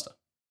de löst det.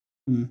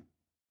 Mm.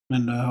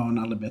 Men det har hon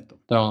aldrig bett om.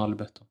 Det har hon aldrig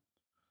bett om.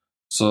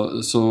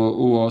 Så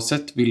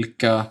oavsett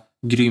vilka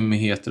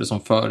grymheter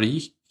som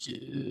föregick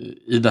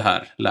i det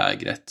här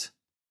lägret,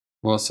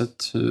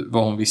 oavsett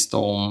vad hon visste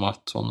om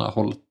att hon har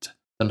hållit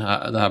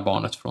det här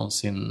barnet från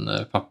sin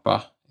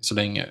pappa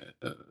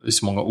i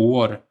så många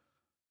år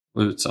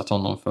och utsatt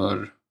honom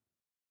för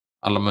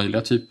alla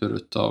möjliga typer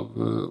av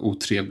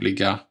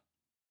otrevliga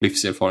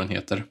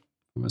livserfarenheter,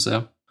 kan man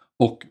säga.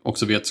 Och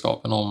också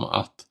vetskapen om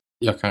att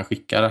jag kan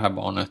skicka det här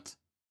barnet,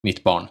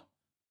 mitt barn,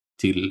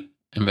 till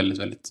en väldigt,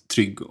 väldigt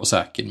trygg och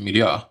säker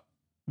miljö.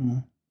 Mm.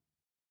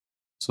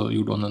 Så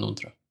gjorde hon ändå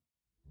inte det.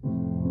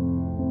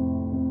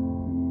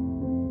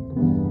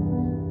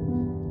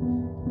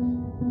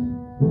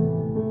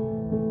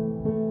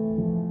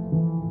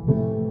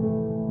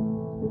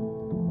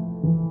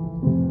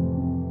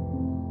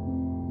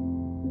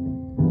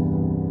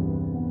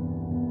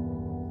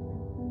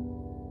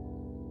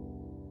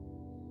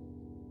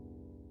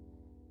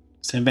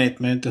 Sen vet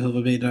man ju inte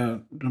huruvida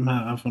de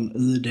här från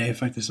UD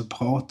faktiskt har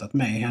pratat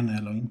med henne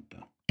eller inte.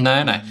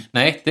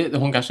 Nej,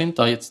 hon kanske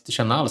inte har gett till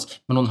känna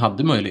alls. Men hon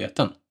hade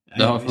möjligheten.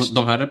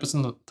 De här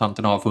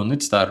representanterna har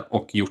funnits där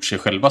och gjort sig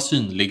själva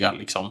synliga.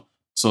 Liksom.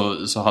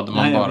 Så hade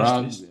man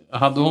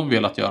hade hon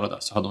velat göra det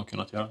så hade hon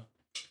kunnat göra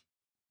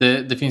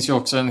det. Det finns ju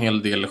också en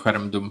hel del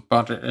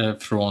skärmdumpar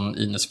från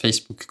Ines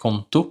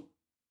Facebook-konto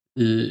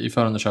i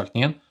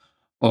förundersökningen.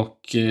 Och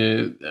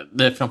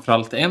det är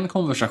framförallt en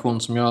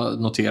konversation som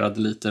jag noterade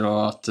lite då,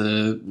 att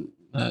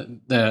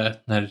det är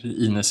när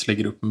Ines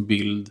lägger upp en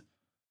bild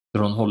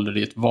där hon håller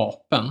i ett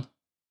vapen.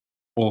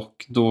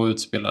 Och då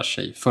utspelar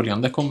sig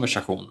följande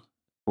konversation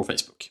på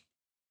Facebook.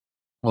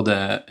 Och det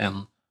är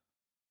en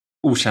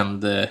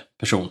okänd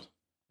person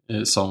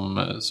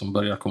som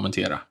börjar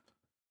kommentera.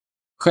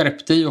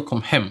 Skärp dig och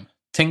kom hem.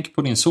 Tänk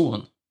på din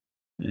son.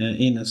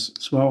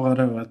 Ines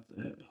svarar då att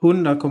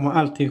hundar kommer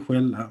alltid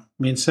skälla.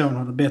 Min son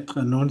har det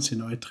bättre än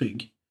någonsin och är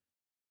trygg.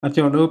 Att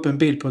jag la upp en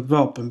bild på ett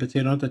vapen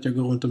betyder inte att jag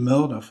går runt och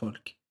mördar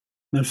folk.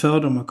 Men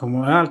fördomar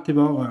kommer alltid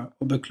vara,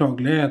 och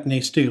beklagliga är att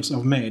ni styrs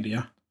av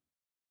media.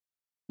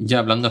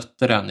 Jävla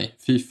nötter är ni.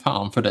 Fy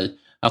fan för dig.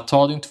 Att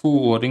ta din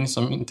 2-åring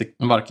som inte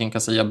varken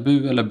kan säga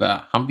bu eller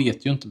bä. Han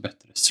vet ju inte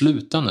bättre.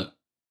 Sluta nu.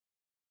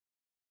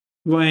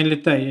 Vad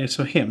enligt dig är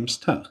så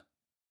hemskt här?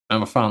 Men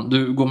vad fan,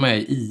 du går med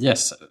i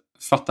IS.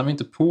 Fattar vi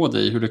inte på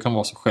dig hur det kan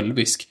vara så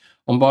självisk.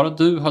 Om bara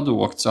du hade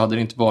åkt så hade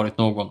det inte varit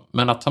någon.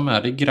 Men att ta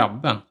med dig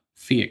grabben.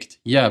 Fegt.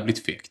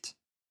 Jävligt fegt.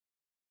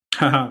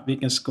 Haha,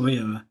 vilken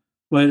skojare.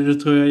 Vad är det du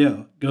tror jag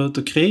gör? Går ut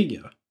och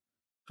krigar?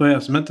 För er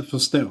som inte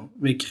förstår,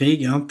 vi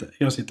krigar inte.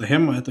 Jag sitter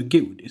hemma och äter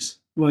godis.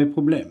 Vad är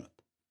problemet?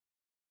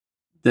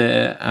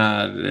 Det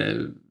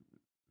är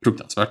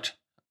fruktansvärt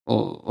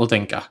att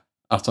tänka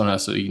att hon är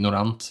så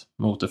ignorant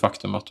mot det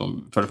faktum att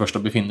hon för det första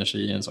befinner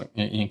sig i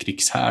en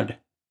krigshärd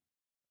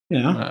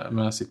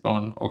med sitt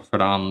barn, och för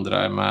det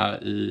andra är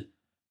med i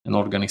en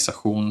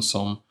organisation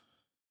som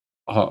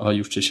har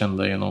gjort sig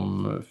kända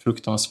genom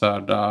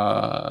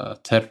fruktansvärda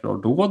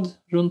terrordåd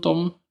runt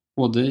om,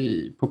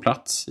 både på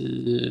plats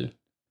i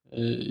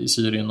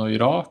Syrien och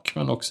Irak,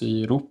 men också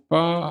i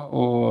Europa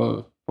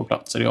och på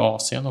platser i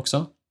Asien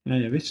också. Ja,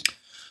 visst.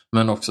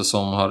 Men också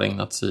som har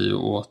ägnat sig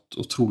åt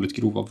otroligt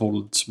grova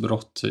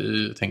våldsbrott.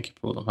 Jag tänker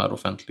på de här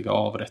offentliga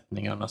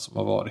avrättningarna som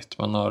har varit.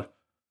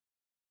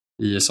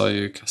 IS har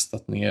ju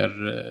kastat ner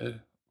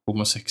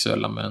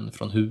homosexuella män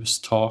från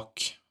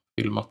hustak,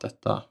 filmat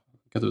detta,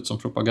 skickat ut som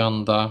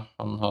propaganda.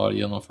 Han har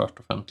genomfört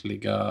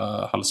offentliga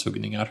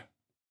halshuggningar.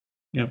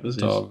 Ja,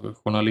 precis. Utav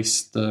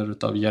journalister,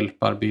 utav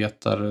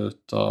hjälparbetare,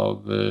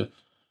 utav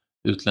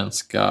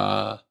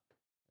utländska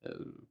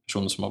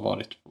personer som har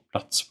varit på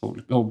plats, på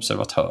olika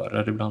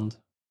observatörer ibland.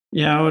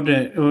 Ja,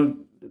 och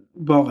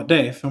bara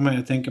det får mig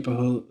att tänka på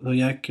hur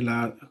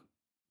jäkla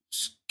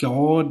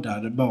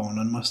skadade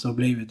barnen måste ha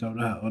blivit av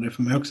det här. Och det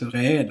får man också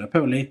reda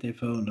på lite i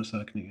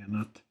förundersökningen,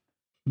 att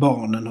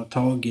barnen har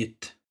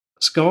tagit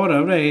skada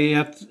av det i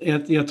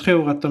att jag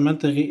tror att de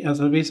inte,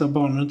 alltså vissa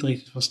barn inte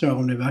riktigt förstår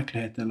om det är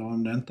verklighet eller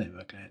om det inte är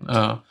verklighet.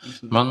 Ja,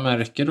 man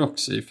märker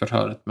också i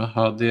förhöret med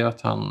Hadi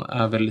att han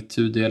är väldigt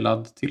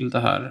tudelad till det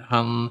här.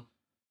 Han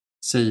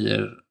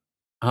säger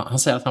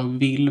att han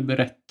vill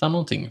berätta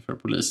någonting för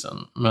polisen,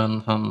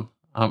 men han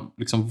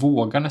liksom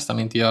vågar nästan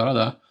inte göra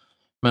det.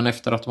 Men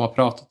efter att de har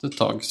pratat ett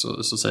tag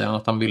så säger han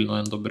att han vill nog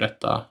ändå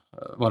berätta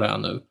vad det är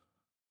nu.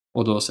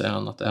 Och då säger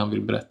han att han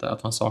vill berätta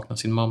att han saknar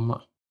sin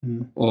mamma.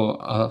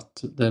 Och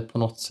att det på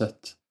något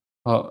sätt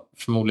har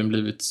förmodligen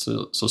blivit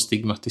så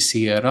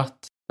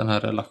stigmatiserat, den här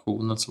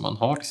relationen som man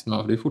har till sin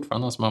mamma. Det är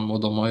fortfarande hans mamma,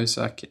 och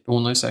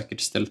hon har ju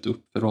säkert ställt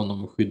upp för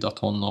honom och skyddat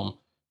honom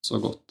så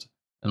gott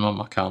en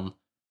mamma kan,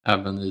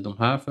 även i de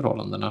här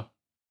förhållandena.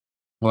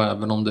 Och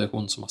även om det är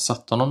hon som har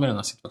satt honom i den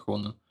här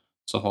situationen,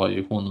 så har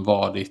ju hon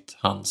varit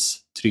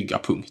hans trygga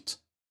punkt.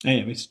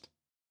 Ja, visst.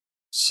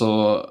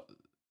 Så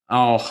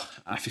ja,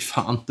 fy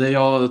fan.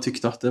 Jag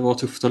tyckte att det var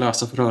tufft att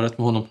läsa förhöret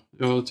med honom.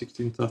 Jag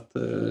tyckte inte att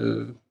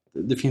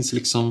det finns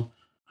liksom...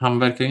 Han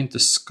verkar ju inte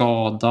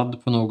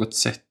skadad på något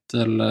sätt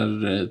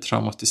eller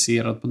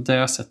traumatiserad på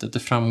det sättet. Det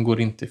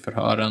framgår inte i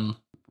förhören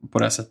på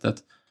det sättet.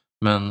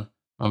 Men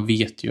man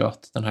vet ju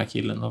att den här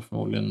killen har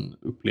förmodligen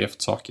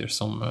upplevt saker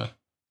som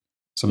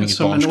inget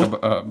barn ska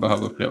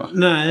behöva uppleva.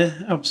 Nej,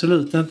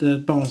 absolut inte.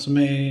 Ett barn som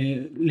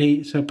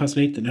är så pass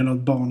liten, eller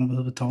ett barn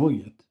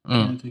överhuvudtaget.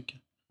 Jag tycker.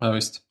 Ja,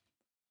 visst.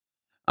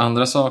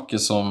 Andra saker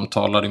som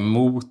talar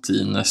emot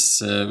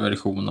Ines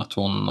version att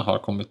hon har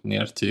kommit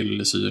ner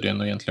till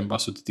Syrien och egentligen bara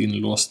suttit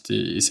inlåst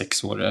i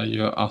 6 år är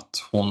ju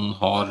att hon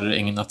har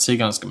ägnat sig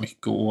ganska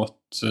mycket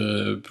åt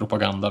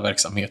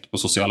propagandaverksamhet på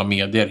sociala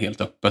medier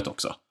helt öppet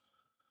också.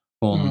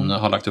 Hon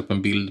har lagt upp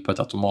en bild på ett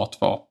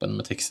automatvapen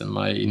med texten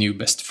My new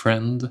best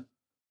friend,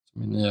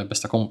 min nya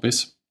bästa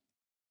kompis.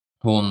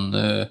 Hon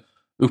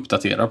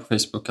uppdaterar på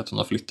Facebook att hon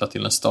har flyttat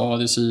till en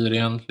stad i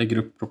Syrien, lägger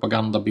upp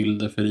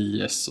propagandabilder för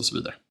IS och så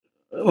vidare.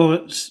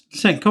 Och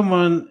sen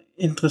kommer en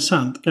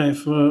intressant grej,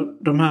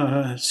 för de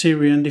här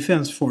Syrian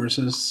Defense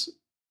Forces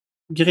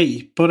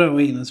griper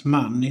då Ines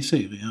man i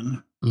Syrien.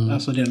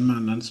 Alltså den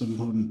mannen som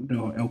hon då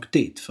har åkt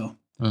dit för.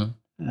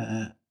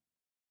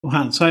 Och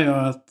han säger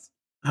att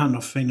han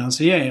har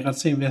finansierat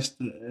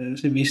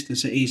sin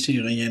vistelse i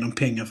Syrien genom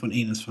pengar från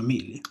Ines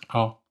familj.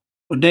 Ja.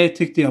 Och det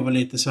tyckte jag var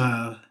lite så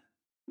här,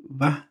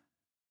 va?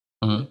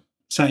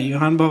 Säger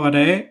han bara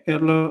det?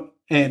 Eller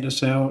är det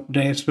så?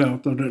 Det är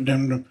svårt och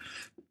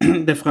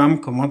det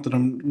framkommer inte.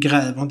 De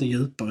gräver inte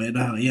djupare i det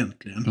här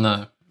egentligen.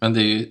 Nej, men det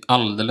är ju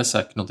alldeles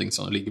säkert någonting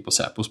som ligger på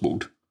Säpos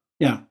bord.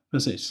 Ja,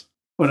 precis.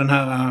 Och den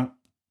här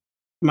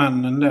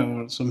mannen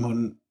då som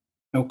hon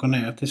åker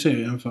ner till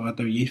Syrien för att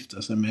då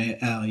gifta sig med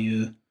är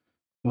ju,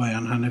 vad är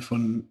han? Han är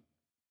från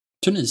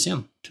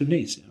Tunisien.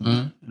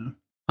 Ja.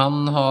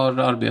 Han har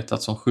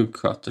arbetat som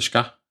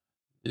sjuksköterska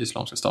i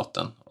Islamiska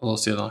staten och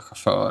sedan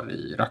chaufför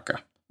i Raqqa.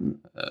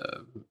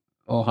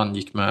 Och han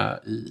gick med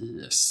i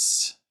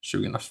IS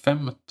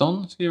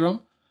 2015, skriver de.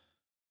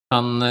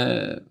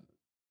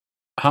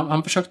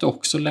 Han försökte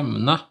också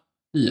lämna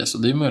IS,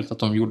 och det är möjligt att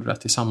de gjorde det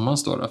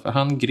tillsammans då. För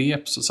han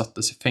greps och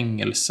sattes i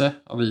fängelse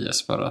av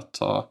IS för att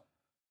ha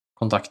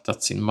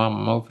kontaktat sin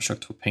mamma och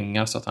försökt få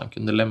pengar så att han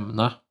kunde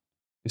lämna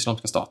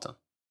Islamiska staten.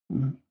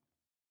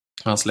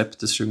 Han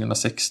släpptes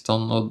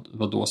 2016 och det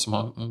var då som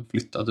han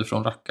flyttade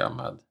från Raqqa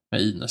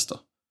med Ines då.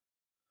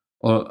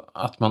 Och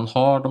att man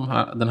har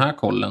den här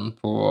kollen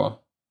på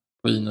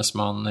Ines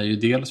man är ju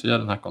dels via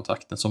den här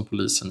kontakten som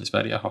polisen i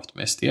Sverige har haft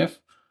med STF,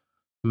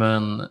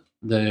 men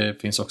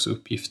det finns också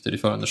uppgifter i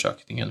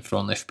förundersökningen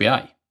från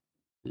FBI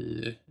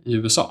i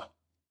USA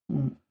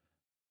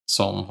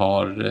som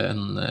har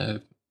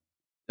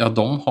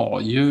de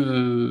har ju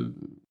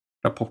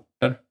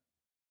rapporter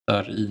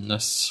där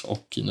Ines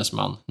och Ines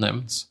man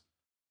nämns.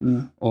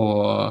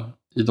 Och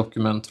i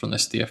dokument från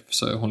STF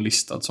så är hon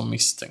listad som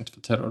misstänkt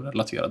för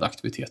terrorrelaterade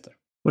aktiviteter.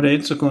 Och det är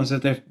inte så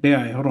konstigt att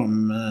FBI har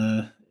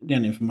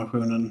den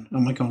informationen.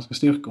 Amerikanska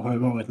styrkor har ju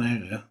varit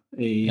nere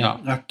i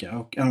Raqqa,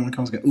 och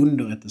amerikanska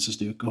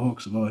underrättelsestyrkor har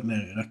också varit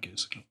nere i Raqqa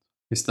såklart.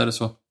 Visst är det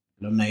så?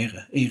 Eller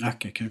nere i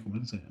Raqqa kanske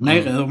man säga.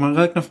 Nere hur man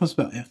räknar från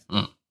Sverige.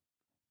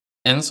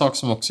 En sak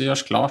som också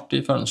görs klart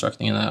i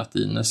förundersökningen är att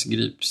Ines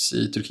grips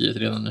i Turkiet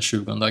redan den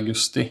 20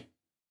 augusti.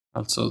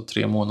 Alltså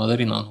 3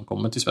 månader innan hon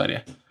kommer till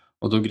Sverige.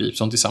 Och då grips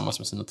hon tillsammans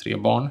med sina 3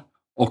 barn.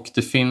 Och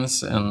det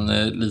finns en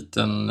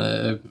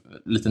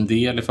liten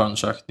del i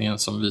förundersökningen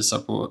som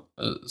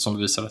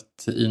visar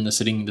att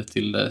Ines ringde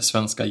till det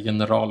svenska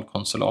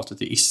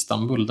generalkonsulatet i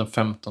Istanbul den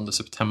 15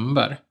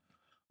 september.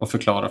 Och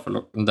förklarar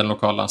för den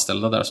lokala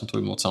anställda där som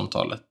tog emot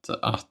samtalet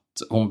att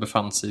hon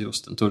befann sig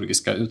hos den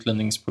turkiska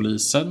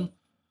utlänningspolisen.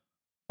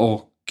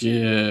 Och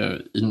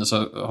Ines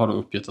har då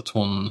uppgett att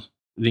hon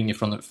ringer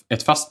från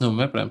ett fast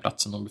nummer på den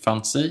platsen hon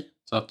befann sig,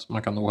 så att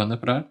man kan nå henne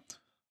på det här.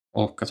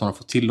 Och att hon har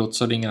fått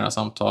tillåtelse att ringa det här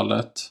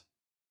samtalet.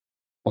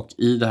 Och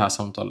i det här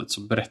samtalet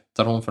så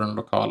berättar hon för den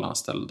lokala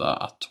anställda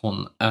att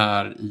hon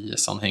är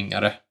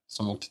IS-anhängare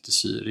som åkte till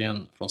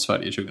Syrien från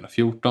Sverige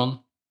 2014.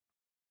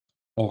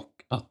 Och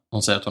att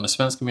hon säger att hon är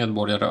svensk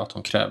medborgare och att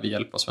hon kräver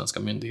hjälp av svenska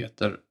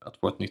myndigheter att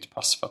få ett nytt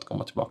pass för att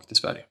komma tillbaka till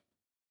Sverige.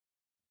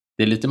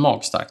 Det är lite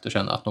magstarkt att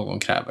känna att någon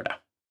kräver det.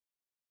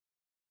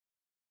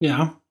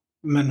 Ja,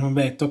 men hon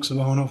vet också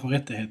vad hon har för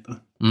rättigheter.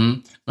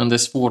 Men det är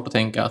svårt att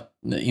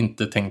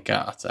inte tänka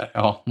att så här,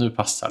 ja, nu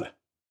passar det.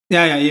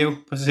 Jo,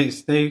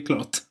 precis. Det är ju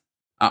klart.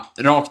 Ja,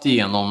 rakt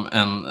igenom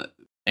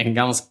en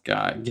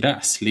ganska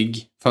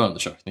gräslig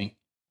förundersökning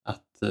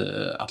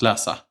att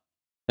läsa.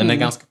 Den är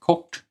ganska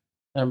kort.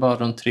 Den är bara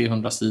runt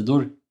 300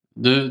 sidor.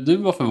 Du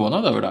var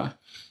förvånad över det?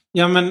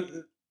 Ja, men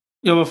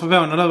jag var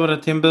förvånad över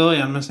det till en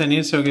början. Men sen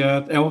insåg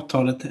jag att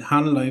åtalet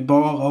handlar ju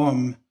bara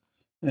om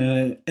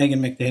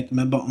egenmäktighet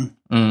med barn.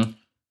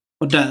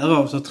 Och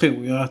därav så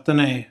tror jag att den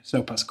är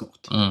så pass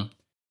kort.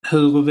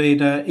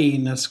 Huruvida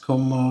Ines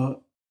kommer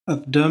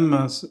att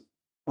dömas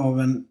av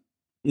en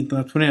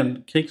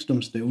internationell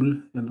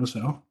krigsdomstol eller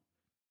så.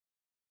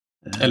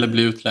 Eller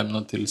bli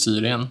utlämnad till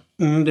Syrien.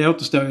 Det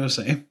återstår ju att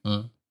se.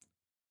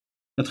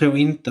 Jag tror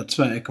inte att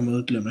Sverige kommer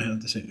att utlämna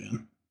henne till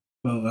Syrien.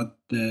 För att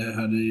det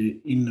hade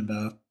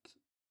innebärt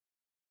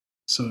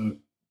så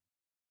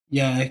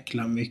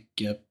jäkla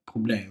mycket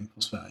problem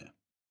för Sverige.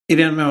 I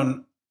den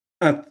mån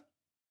att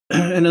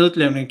en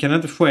utlämning kan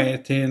inte ske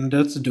till en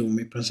dödsdom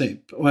i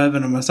princip. Och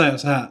även om man säger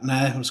så här,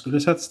 nej, hon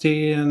skulle satts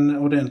till en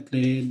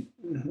ordentlig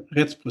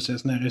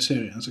rättsprocess nere i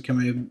Syrien, så kan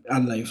man ju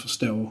alla ju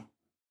förstå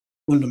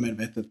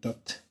undermedvetet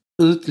att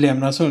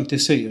utlämnas hon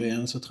till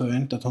Syrien så tror jag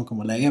inte att hon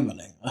kommer leva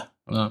längre.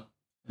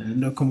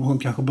 Då kommer hon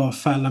kanske bara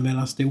falla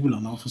mellan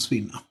stolarna och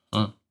försvinna.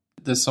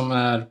 Det som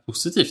är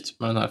positivt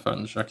med den här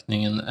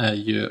förundersökningen är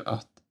ju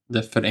att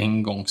det för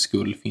en gångs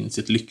skull finns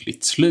ett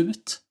lyckligt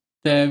slut.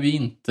 Det är vi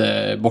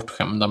inte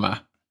bortskämda med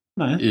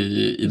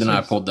i den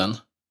här podden,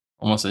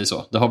 om man säger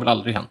så. Det har väl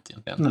aldrig hänt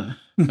egentligen.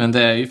 Nej. Men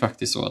det är ju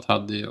faktiskt så att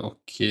Hadi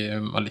och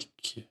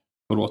Malik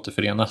får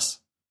återförenas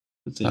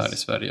här i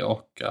Sverige,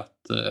 och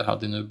att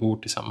Hadi nu bor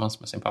tillsammans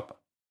med sin pappa.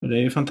 Det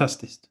är ju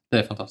fantastiskt. Det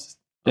är fantastiskt.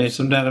 Det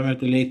som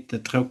däremot är lite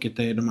tråkigt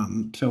är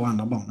de 2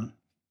 andra barnen.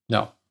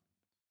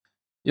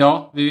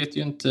 Ja, vi vet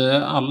ju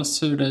inte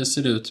alls hur det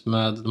ser ut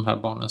med de här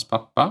barnens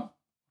pappa.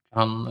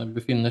 Han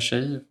befinner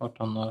sig vart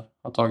han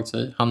har tagit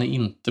sig. Han är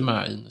inte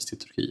med Ines till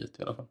Turkiet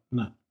i alla fall.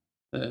 Nej.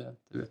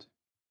 Det vet vi.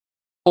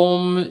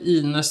 Om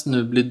Ines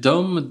nu blir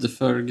dömd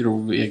för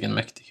grov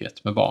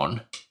egenmäktighet med barn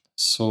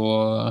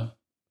så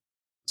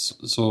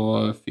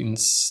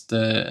finns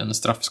det en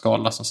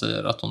straffskala som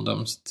säger att hon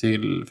döms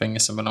till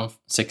fängelse mellan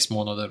 6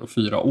 månader och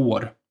 4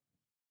 år.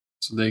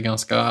 Så det är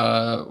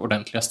ganska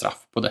ordentliga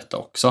straff på detta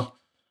också,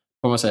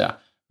 får man säga.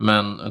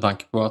 Men med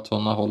tanke på att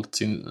hon har hållit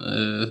sin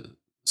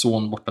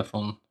son borta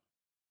från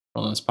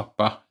hennes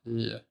pappa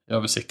i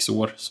över 6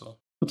 år. Så.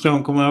 Jag tror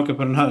hon kommer att åka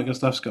på den högre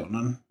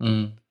straffskalan.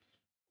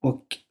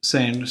 Och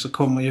sen så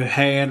kommer ju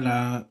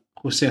hela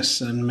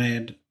processen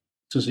med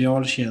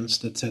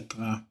socialtjänst etc.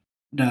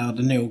 Där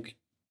det nog,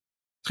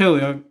 tror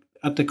jag,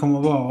 att det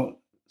kommer vara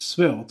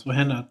svårt för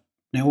henne att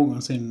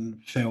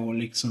någonsin få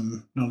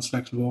liksom någon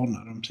slags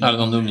vårdnad. Eller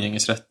någon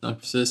umgängesrätt,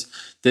 precis.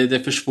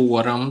 Det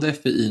försvårande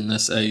för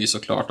Ines är ju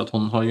såklart att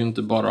hon har ju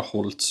inte bara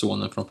hållit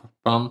sonen från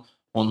pappan.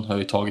 Hon har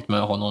ju tagit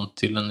med honom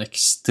till en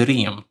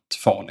extremt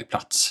farlig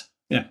plats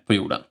på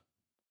jorden.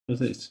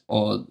 Precis.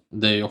 Och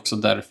det är ju också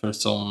därför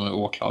som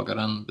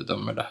åklagaren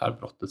bedömer det här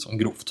brottet som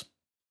grovt.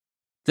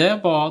 Det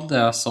var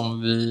det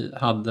som vi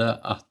hade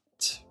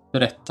att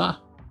berätta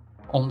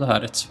om det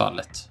här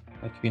rättsfallet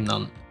med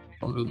kvinnan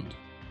från Lund.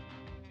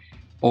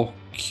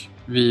 Och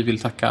vi vill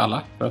tacka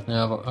alla för att ni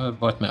har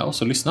varit med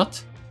oss och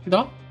lyssnat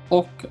idag.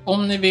 Och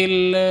om ni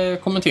vill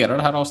kommentera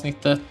det här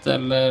avsnittet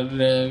eller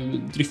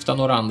dryfta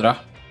några andra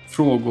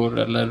frågor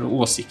eller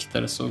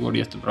åsikter, så går det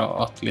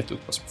jättebra att leta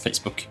upp oss på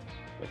Facebook,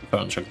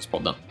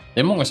 Förundersökningspodden. Det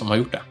är många som har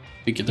gjort det,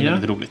 vilket är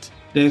väldigt roligt.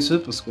 Det är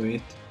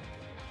superskojigt.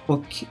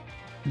 Och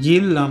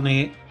gillar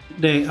ni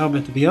det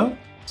arbete vi gör,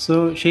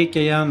 så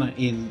kika gärna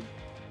in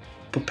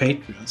på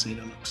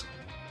Patreon-sidan också.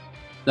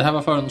 Det här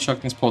var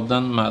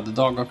Förundersökningspodden med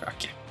Dag och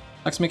Acke.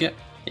 Tack så mycket.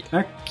 Hej.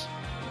 Tack.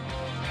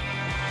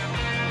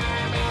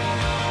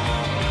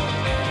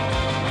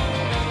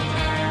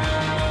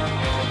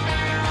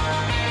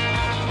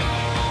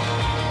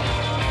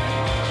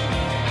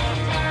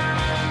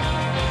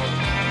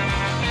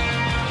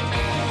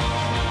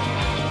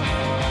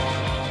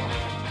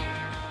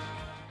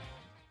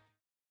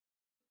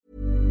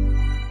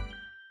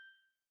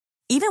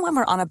 Even when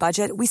we're on a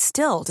budget, we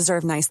still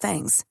deserve nice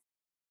things.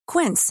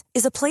 Quince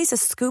is a place to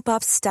scoop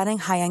up stunning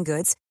high-end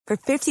goods for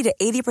 50 to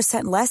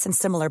 80% less than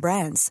similar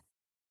brands.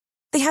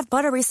 They have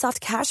buttery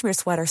soft cashmere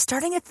sweaters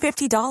starting at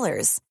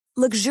 $50,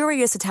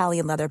 luxurious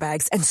Italian leather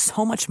bags, and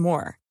so much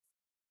more.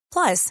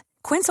 Plus,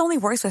 Quince only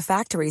works with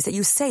factories that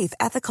use safe,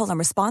 ethical, and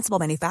responsible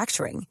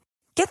manufacturing.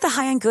 Get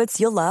the high-end goods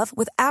you'll love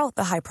without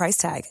the high price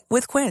tag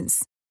with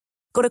Quince.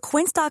 Go to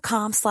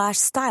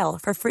quince.com/style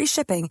for free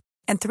shipping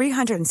and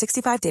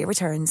 365-day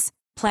returns.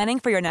 Planning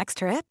for your next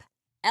trip?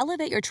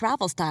 Elevate your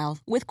travel style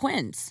with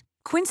Quince.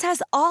 Quince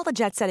has all the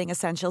jet-setting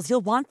essentials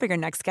you'll want for your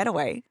next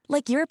getaway,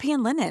 like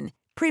European linen,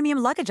 premium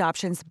luggage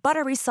options,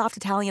 buttery soft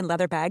Italian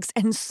leather bags,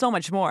 and so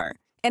much more.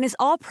 And is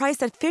all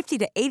priced at 50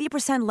 to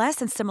 80% less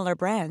than similar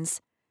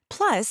brands.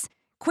 Plus,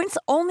 Quince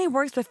only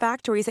works with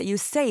factories that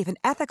use safe and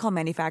ethical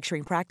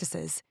manufacturing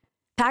practices.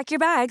 Pack your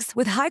bags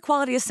with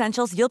high-quality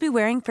essentials you'll be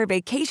wearing for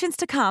vacations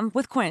to come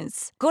with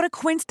Quince. Go to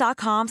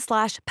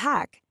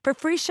quince.com/pack for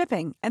free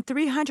shipping and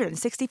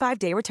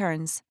 365-day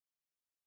returns.